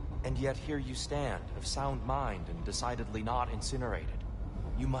 And yet here you stand, of sound mind and decidedly not incinerated.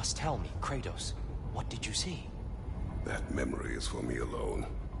 You must tell me, Kratos, what did you see? That memory is for me alone.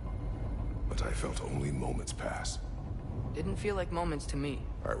 But I felt only moments pass. Didn't feel like moments to me.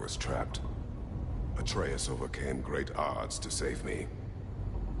 I was trapped. Atreus overcame great odds to save me.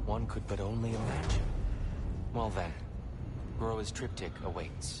 One could but only imagine. Well then, GoW's triptych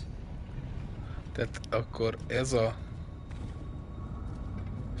awaits. Tehát akkor ez a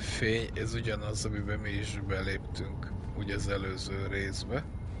fény, ez ugyanaz, amiben mi is beléptünk, ugye az előző részbe.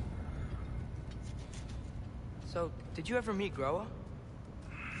 So, did you ever meet Groa?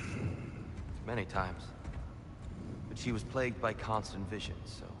 Many times. But she was plagued by constant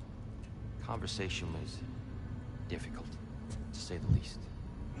visions, so conversation was difficult, to say the least.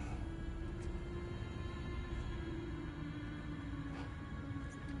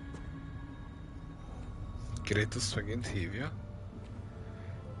 Kratos megint hívja.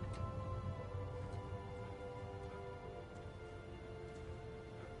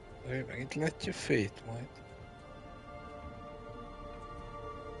 Ő megint látja Fate majd.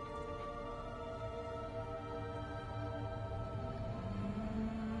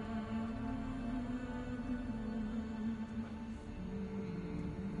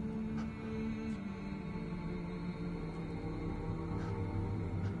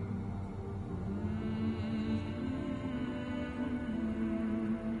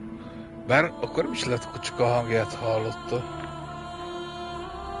 Bár akkor nem is lehet, hogy csak a hangját hallotta.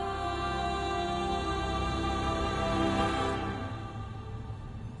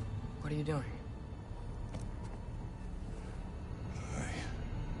 What are you doing?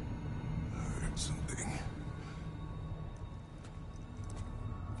 I heard something.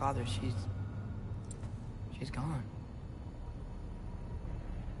 Father, she's gone.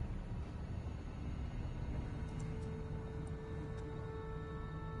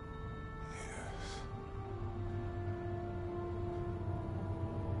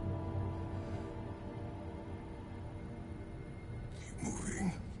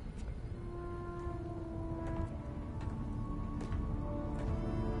 Moving.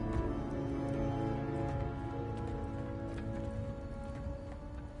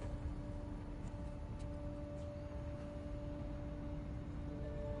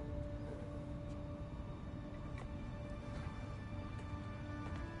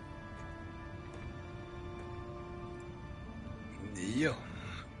 Jó.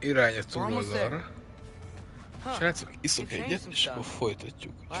 Irány a túloldalra. Srácok, iszok egyet, és akkor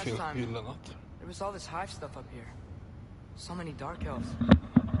folytatjuk. Fél pillanat. There was all this hive stuff up here. So many dark elves.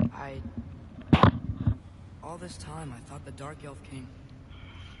 All this time, I thought the Dark Elf King...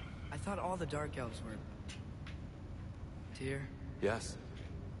 I thought all the Dark Elves were... Tyr, Yes?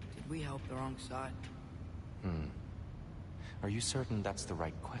 did we help the wrong side? Are you certain that's the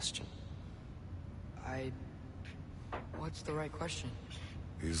right question? What's the right question?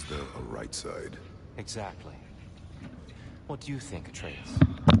 Is there a right side? Exactly. What do you think, Atreus?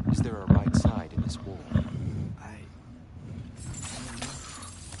 Is there a right side in this war?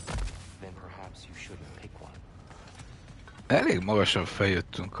 Then perhaps you shouldn't pick one. Elég magasan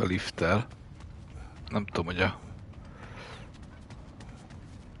feljöttünk a lifttel. Nem tudom, hogy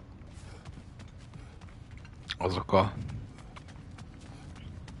azok a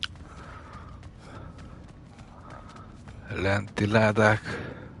lenti ládák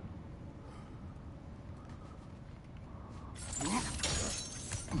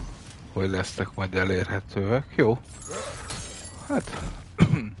hogy lesznek majd elérhetőek. Jó. Hát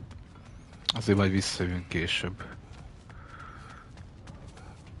azért majd visszajövünk később.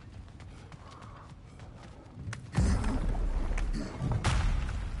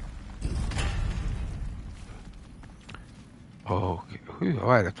 Hű,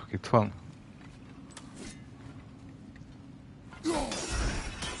 várjatok, itt van.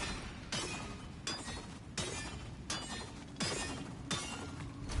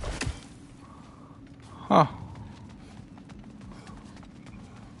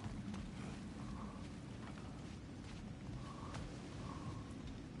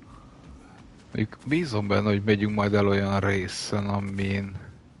 Még bízom benne, hogy megyünk majd el olyan részen,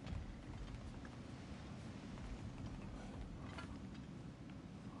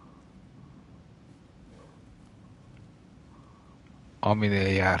 aminél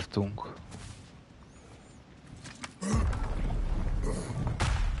jártunk.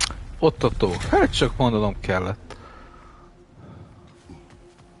 Ott a tó. Hát csak mondanom kellett.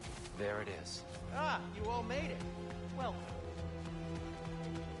 There it is. Ah, you all made it. Well,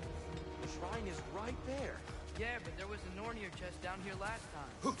 The shrine is right there. Yeah, but there was a Nornir chest down here last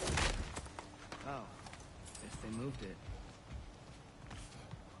time. Oh, guess they moved it.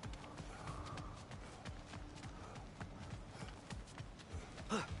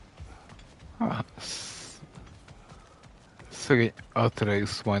 Szegény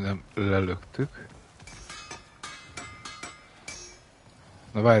Atreus majdnem lelöktük.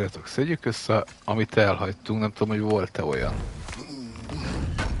 Na várjatok, szedjük össze, amit elhagytunk, nem tudom, hogy volt-e olyan.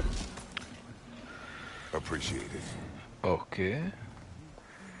 Appreciate it. Oké.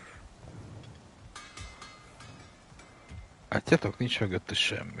 Látjátok, nincs mögötte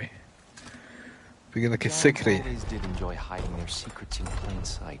semmi. Végül egy szekrény. Always did enjoy hiding their secrets in plain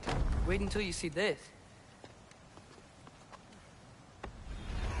sight. Wait until you see this.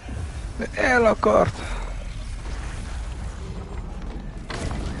 De el akart!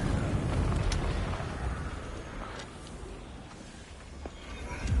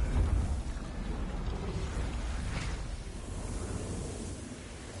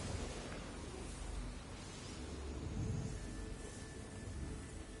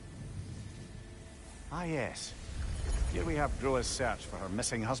 Ah, yes. Here we have Groa's search for her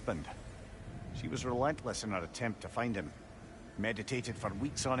missing husband. She was relentless in her attempt to find him. Meditated for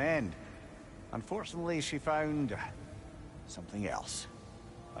weeks on end. Unfortunately, she found something else.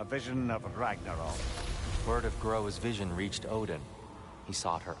 A vision of Ragnarok. Word of Groa's vision reached Odin. He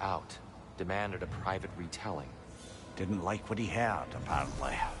sought her out, demanded a private retelling. Didn't like what he heard,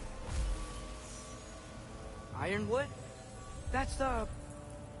 apparently. Ironwood? That's the...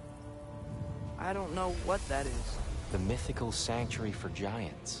 I don't know what that is. The mythical sanctuary for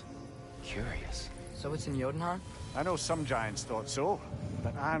giants. Curious. So it's in Jotunheim? I know some giants thought so,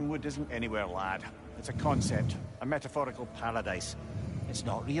 but Ironwood isn't anywhere, lad. It's a concept, a metaphorical paradise. It's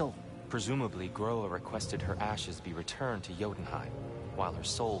not real. Presumably, Groa requested her ashes be returned to Jotunheim, while her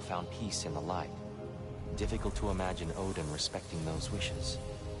soul found peace in the light. Difficult to imagine Odin respecting those wishes.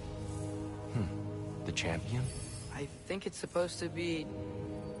 The champion? I think it's supposed to be...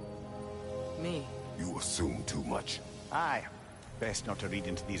 me. You assume too much. Aye. Best not to read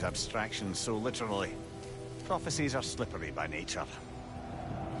into these abstractions so literally. Prophecies are slippery by nature.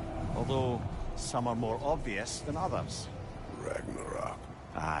 Although, some are more obvious than others. Ragnarok.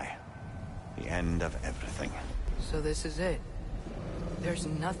 Aye. The end of everything. So this is it. There's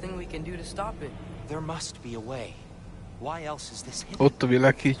nothing we can do to stop it. There must be a way. Why else is this hidden? Ott a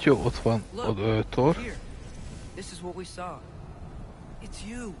világító, ott van a Thor. Here. This is what we saw. It's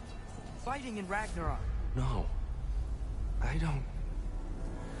you, fighting in Ragnarok. No. I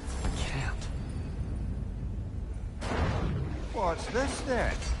can't. What's this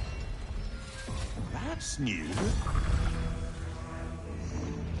then? That's new.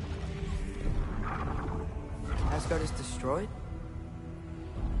 Asgard is destroyed?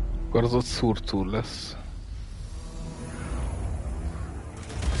 Akkor az ott szúrtúr lesz.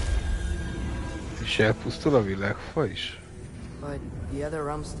 És elpusztul a világfa is? But the other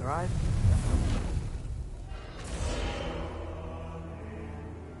realms thrive?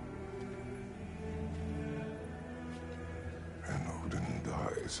 And Odin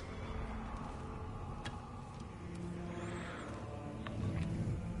dies.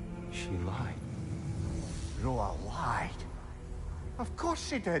 She lied. Groa lied. Of course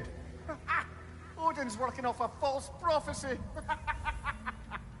she did. Odin's working off a false prophecy.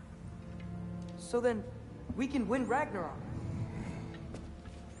 So then, we can win Ragnarok.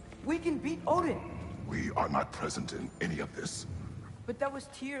 We can beat Odin. We are not present in any of this. But that was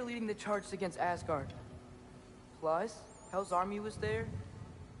Tyr leading the charge against Asgard. Plus, Hell's army was there.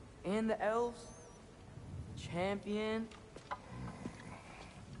 And the elves. Champion.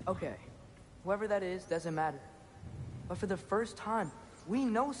 Okay. Whoever that is, doesn't matter. But for the first time, we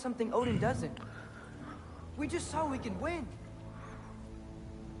know something Odin doesn't. We just saw we can win.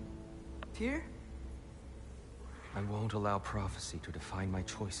 Tyr? I won't allow prophecy to define my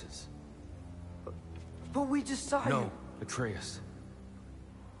choices. But we just saw No, you. Atreus.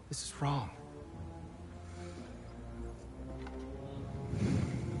 This is wrong.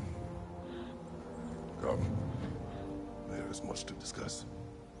 Come. There is much to discuss.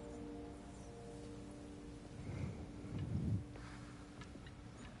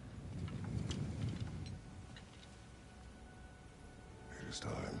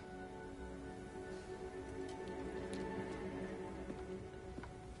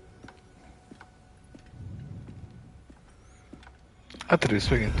 Hát rész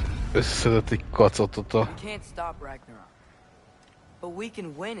megint összeszedett egy kacatot a... We can't stop Ragnarok, but we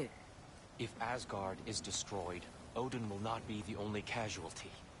can win it. If Asgard is destroyed, Odin will not be the only casualty.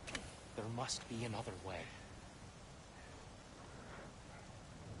 There must be another way.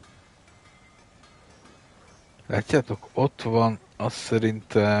 Látjátok, ott van, azt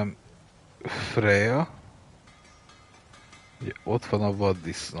szerintem Freya. Ugye, ott van a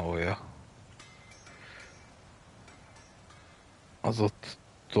vaddisznója. Az ott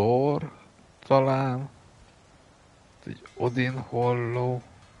Thor, talán. Egy Odin holló.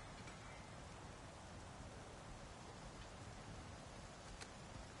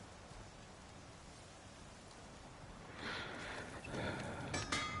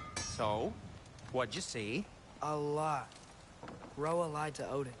 So, what'd you see? A lot. Groa lied to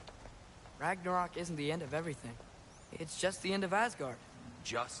Odin. Ragnarok isn't the end of everything. It's just the end of Asgard.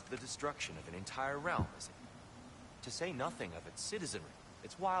 Just the destruction of an entire realm, is it? To say nothing of its citizenry,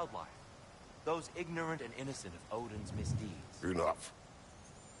 its wildlife. Those ignorant and innocent of Odin's misdeeds. Enough.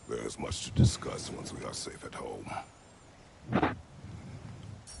 There's much to discuss once we are safe at home.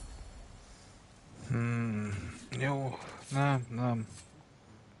 Jó, nem.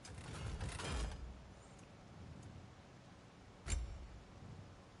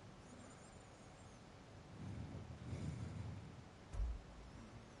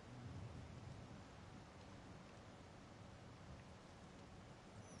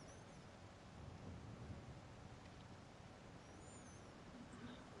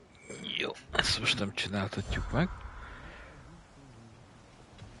 Jó, ezt most nem csináltatjuk meg.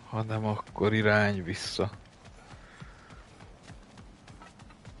 Hanem akkor irány vissza.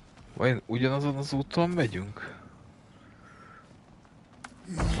 Vajon ugyanazon az úton megyünk?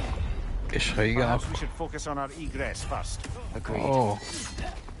 És ha igen, Perhaps we akkor... should focus on our egress first. Ó,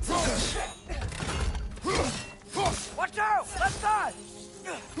 Watch out! Left side!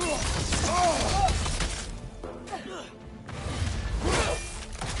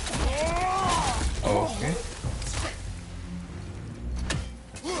 oké.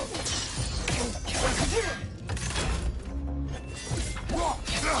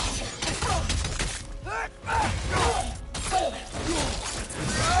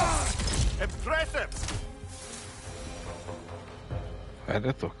 Impressive!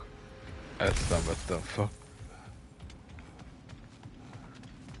 Várjatok? Ezt nem vettem fel.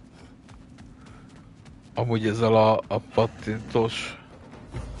 Amúgy ezzel a pattintós...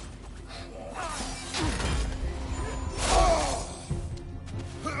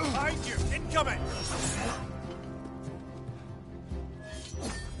 Behind you! Incoming!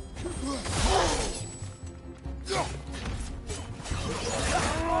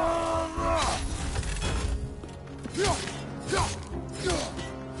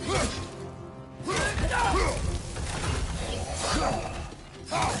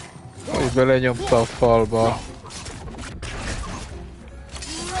 Hogy belenyomta a falba.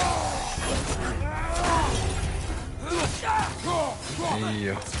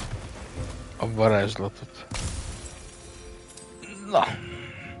 Jó. A varázslatot. Na.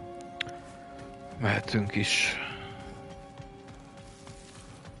 Mehetünk is.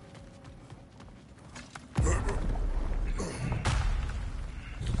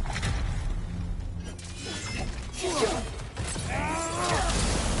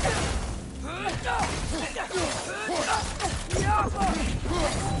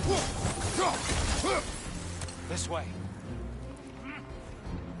 This way.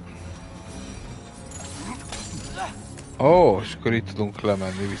 Ó, és akkor itt tudunk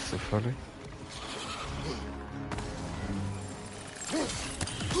lemenni visszafelé.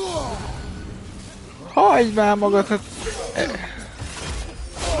 Hagyd már magad, hát...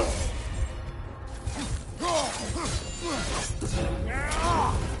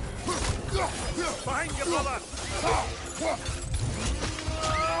 Behind you, brother!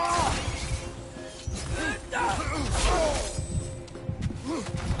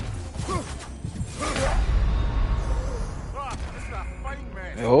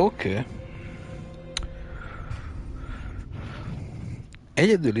 Oké.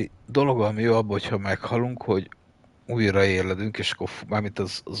 Egyedüli dolog, ami jó abban, hogyha meghalunk, hogy újra éledünk, és akkor mármint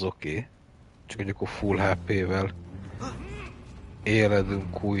az oké. Csak hogy akkor full HP-vel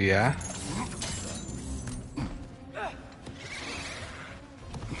éledünk újjá.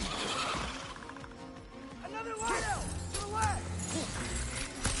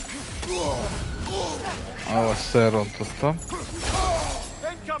 Azt elrontottam.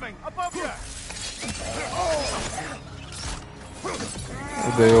 Incoming! Above you!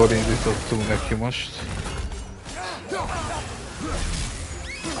 De jól indítottunk neki most.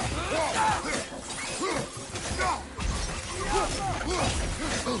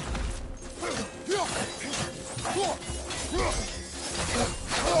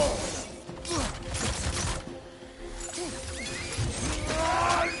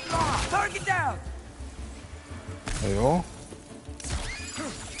 Target down! Jó.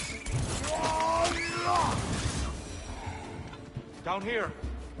 Down here.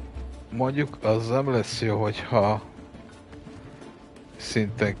 Mondjuk az nem lesz jó, hogyha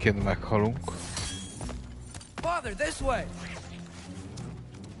szintenként meghalunk. Father, this way!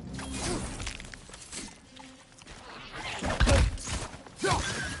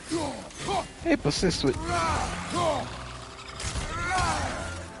 Épp azt hisz, hogy...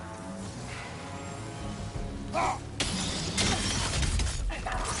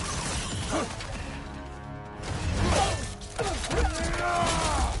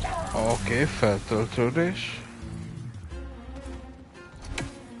 Oké, feltöltődés.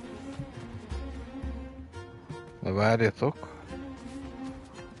 Na várjatok.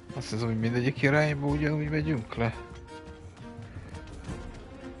 Azt hiszem, hogy mindegyik irányba ugyanúgy megyünk le.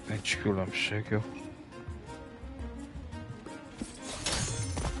 Nincs különbség, jó.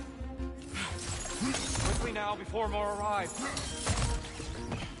 Quickly now before more arrive.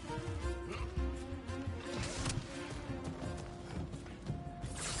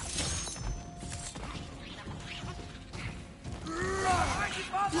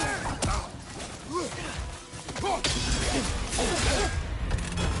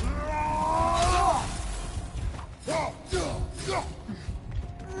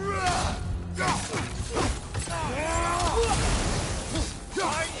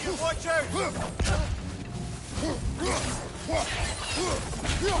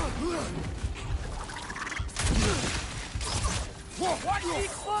 Watch the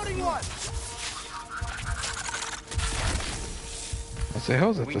exploding one! Azért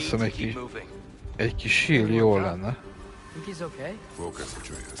hozzáteszem egy kis heal jól lenne. Think he's okay? Focus,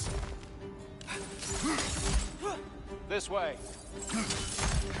 Atreus. This way.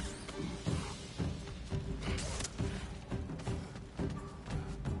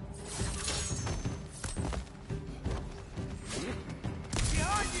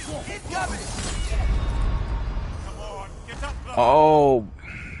 Oh.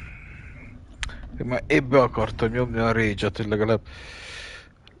 Én már ebbe akartam nyomni a rage-et, hogy legalább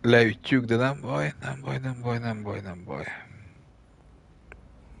leütjük, de nem baj, nem baj, nem baj, nem baj, nem baj.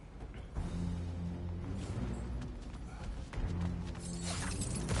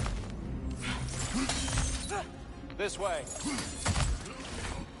 This way.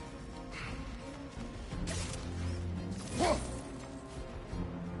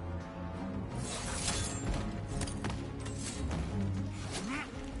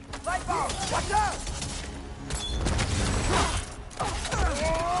 Light bomb! Watch out!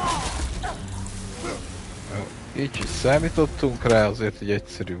 Így is számítottunk rá, azért így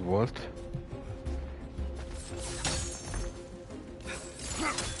egyszerű volt.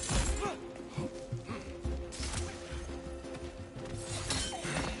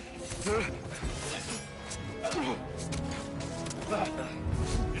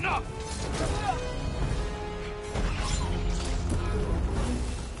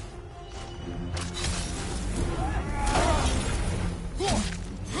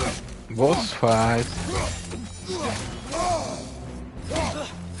 Boss fight.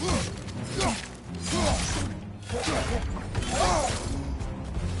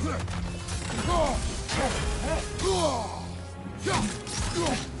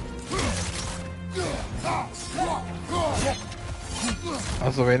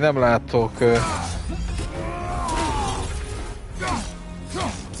 Az, ami nem látok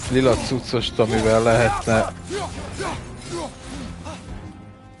lila cuccost, amivel lehetne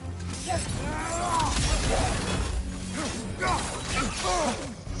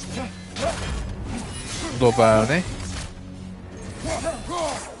dobálni.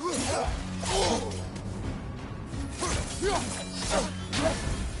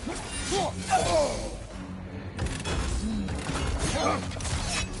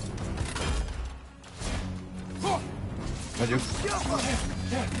 Mondjuk.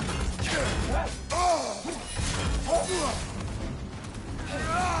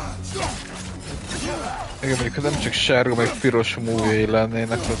 Igen, mondjuk, ha nem csak sárga, meg piros múljai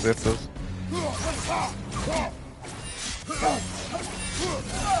lennének, azért az...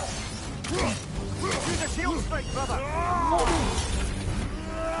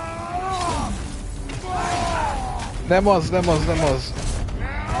 Nem az, nem az, nem az.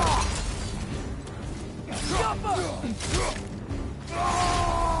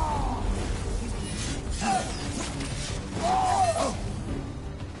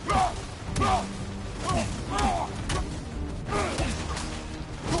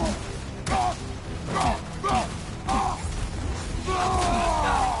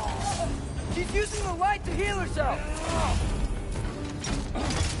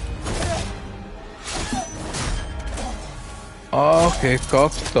 Oké,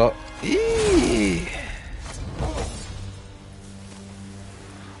 kapta. Íííí.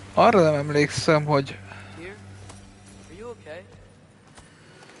 Arra nem emlékszem, hogy... Dear, are you okay?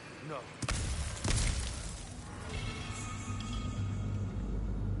 No.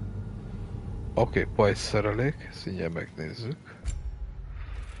 Oké, pajzszerelék, ezt mindjárt megnézzük.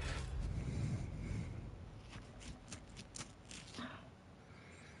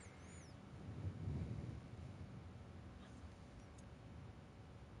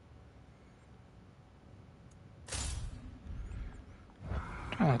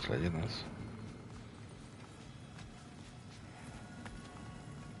 Hát legyen ez.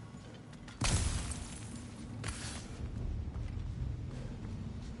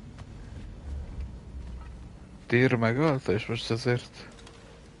 Tyr megölte, és most ezért...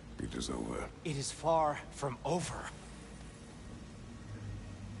 It is over. It is far from over.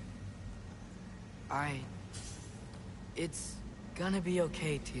 It's gonna be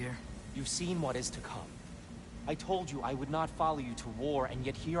okay, Tyr. You've seen what is to come. I told you I would not follow you to war, and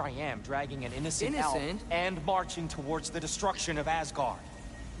yet here I am, dragging an innocent elf Innocent? and marching towards the destruction of Asgard.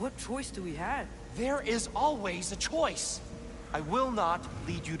 What choice do we have? There is always a choice. I will not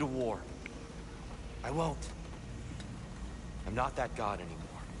lead you to war. I won't. I'm not that god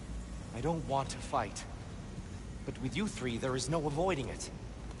anymore. I don't want to fight. But with you three, there is no avoiding it.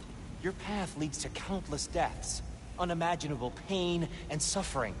 Your path leads to countless deaths, unimaginable pain and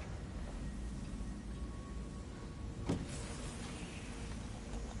suffering.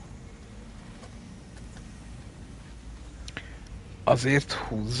 Azért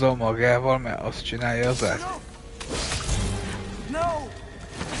húzza magával, mert azt csinálja az át. No!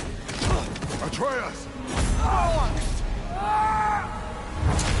 Atreus!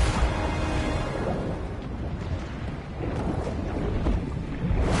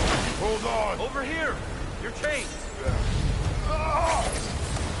 Hold on! Over here! You're chained!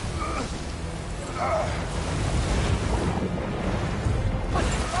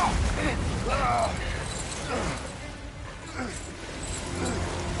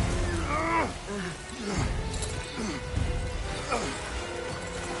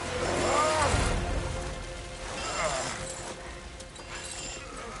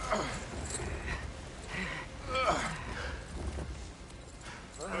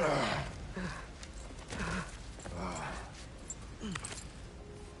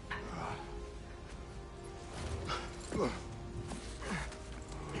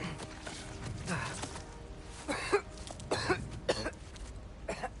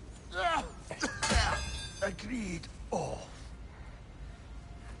 Agreed. Oh.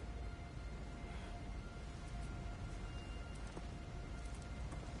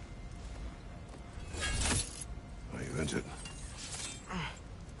 Are you injured?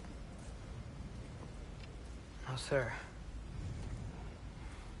 No, sir.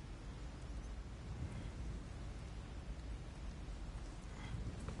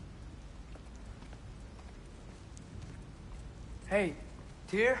 Hey,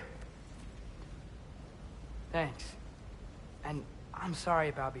 Tyr? Thanks. And I'm sorry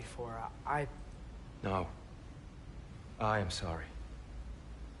about before. No. I am sorry.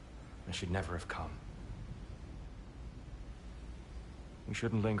 I should never have come. We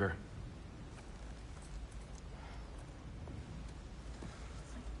shouldn't linger.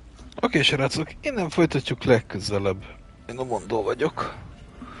 Oké, srácok, innen folytatjuk legközelebb. Én a mondó vagyok.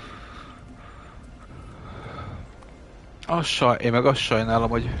 Én meg azt sajnálom,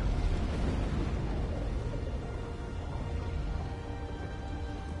 hogy...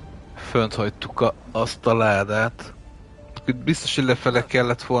 Fönt hagytuk azt a ládát. Biztos, hogy lefele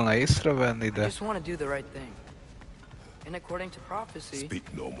kellett volna észrevenni, I de... just want to do the right thing. And according to prophecy...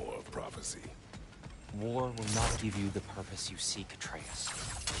 Speak no more of prophecy. War will not give you the purpose you seek, Atreus.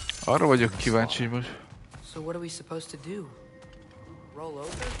 Arra vagyok kíváncsi, hogy most... So what are we supposed to do? Roll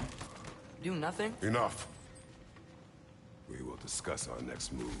over? Do nothing? Enough. We will discuss our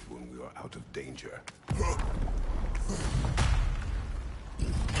next move when we are out of danger.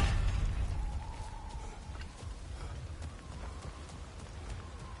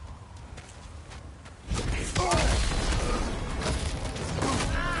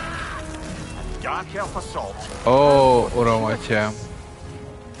 Dark elf assault. Ó, uram atyám.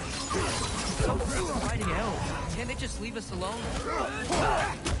 Fighting elves. Can't they just leave us alone?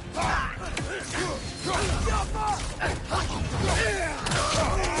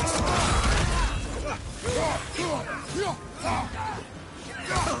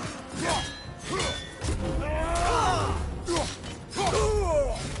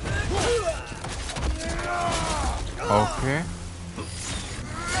 Oké.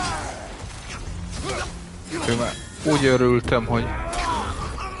 Ő már Úgy örültem, hogy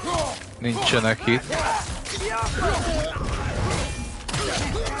nincsenek itt.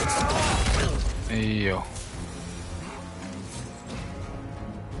 Jó.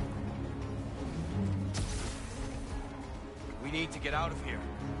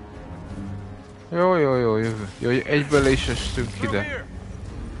 Jó, jövő. Jó, egyből is estünk ide.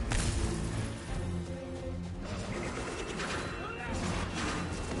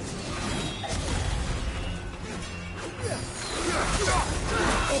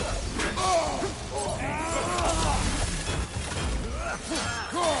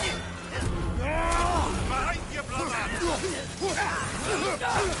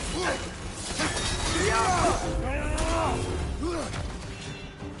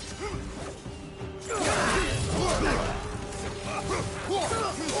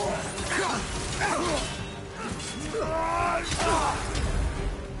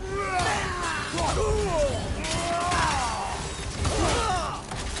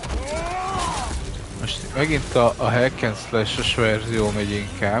 Most megint a hack and slash-es verzió megy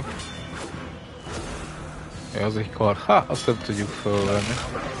inkább. Ja, az egy kar. Ha, azt nem tudjuk fölvenni.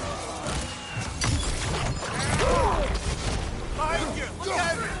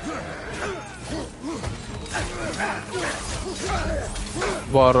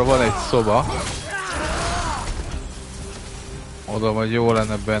 Balra van egy szoba. Oda majd jó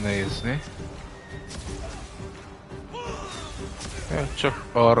lenne benézni. Ja, csak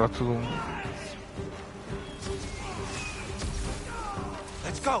arra tudunk.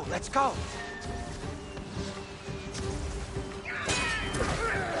 Let's go, let's go!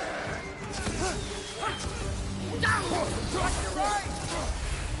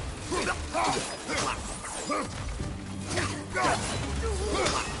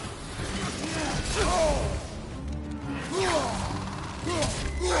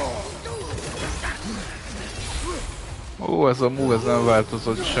 Ó, ez a move, ez nem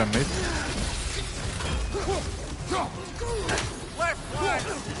változott semmit.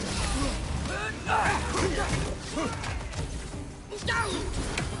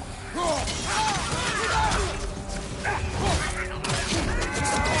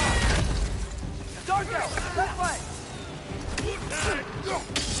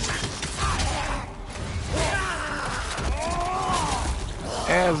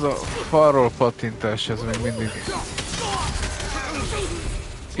 Ez a falról pattintás, ez még mindig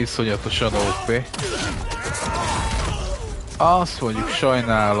iszonyatosan OP. Azt mondjuk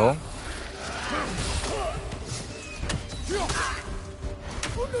sajnálom.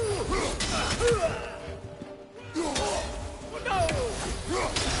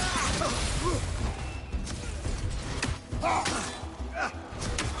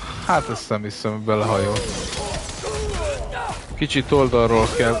 Hát ezt nem hiszem, hogy belehajol. Kicsit oldalról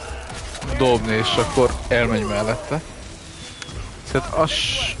kell dobni, és akkor elmegy mellette. Tehát az...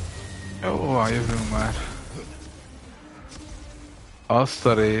 Jó, jövünk már. Azt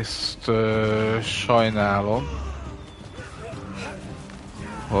a részt sajnálom.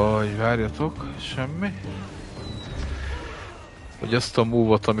 Hogy várjatok, semmi. Hogy azt a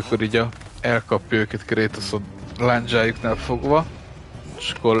move-ot, amikor így elkapja őket Kratos a lándzsájuknál fogva,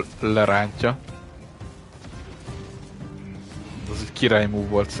 és akkor lerántja. Az egy király move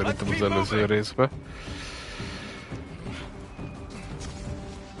volt szerintem az előző részben.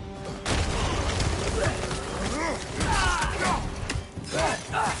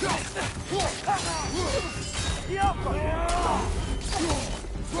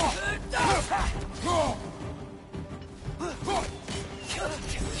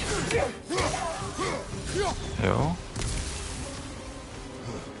 Jó.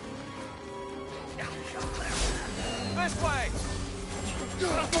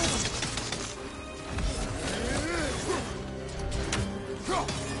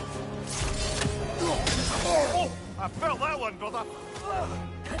 I felt that one, brother.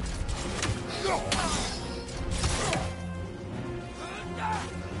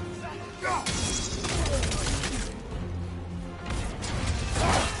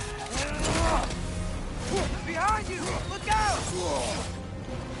 Behind you! Look out!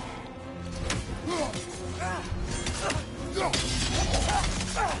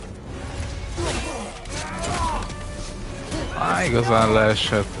 Igazán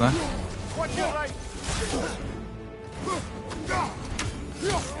leesetne.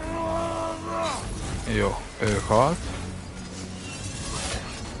 Jó, ő halt.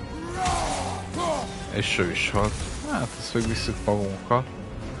 És ő is halt. Hát ezt még visszük magunkkal.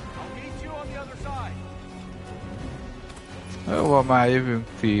 Jó van, már jövünk,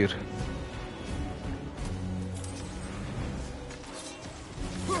 Tír.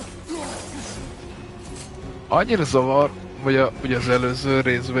 Annyira zavar, hogy ugye az előző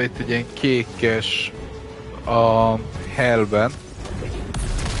részben itt egy ilyen kékes a hellben.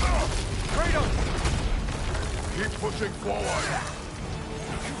 Keep pushing forward.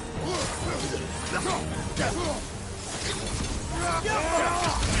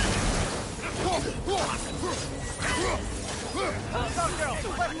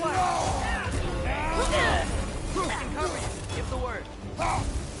 Give the word.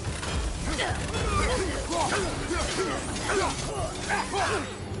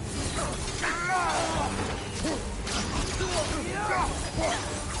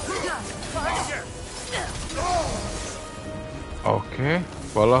 Oké,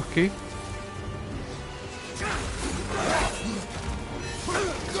 valaki.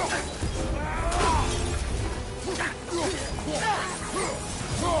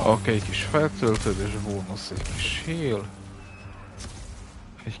 Oké, egy kis feltöltődés, bónusz, egy kis heal.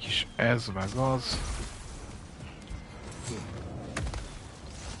 Egy kis ez meg az.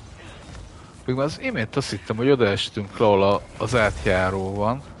 Még már az imént azt hittem, hogy odaestünk le, ahol az átjáró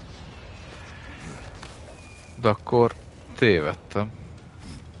van. De akkor tévedtem.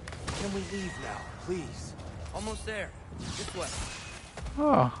 Can we leave now, please? Almost there. This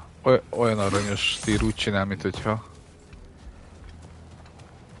way. Olyan aranyos stír úgy csinál, mint hogyha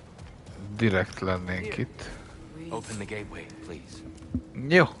direkt lennénk itt. Open the gateway, please.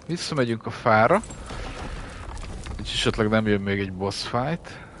 Jó, visszamegyünk a fára. Hogy esetleg nem jön még egy boss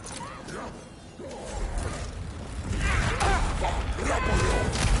fight.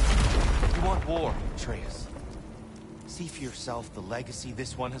 You want war, Atreus. See for yourself the legacy this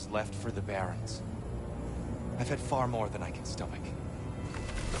one has left for the Barons. I've had far more than I can stomach.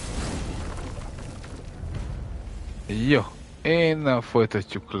 Jó, innen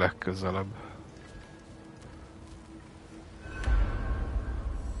folytatjuk legközelebb.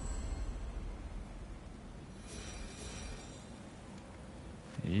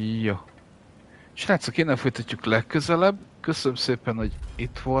 Jó. Srácok, innen folytatjuk legközelebb. Köszönöm szépen, hogy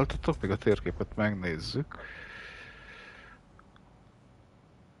itt voltatok, még a térképet megnézzük.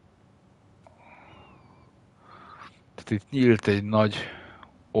 Tehát itt nyílt egy nagy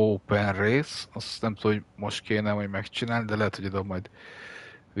open rész, azt nem tudom, hogy most kéne majd megcsinálni, de lehet, hogy oda majd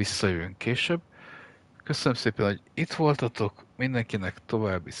visszajövünk később. Köszönöm szépen, hogy itt voltatok, mindenkinek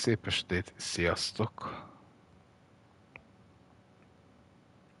további szép estét, sziasztok!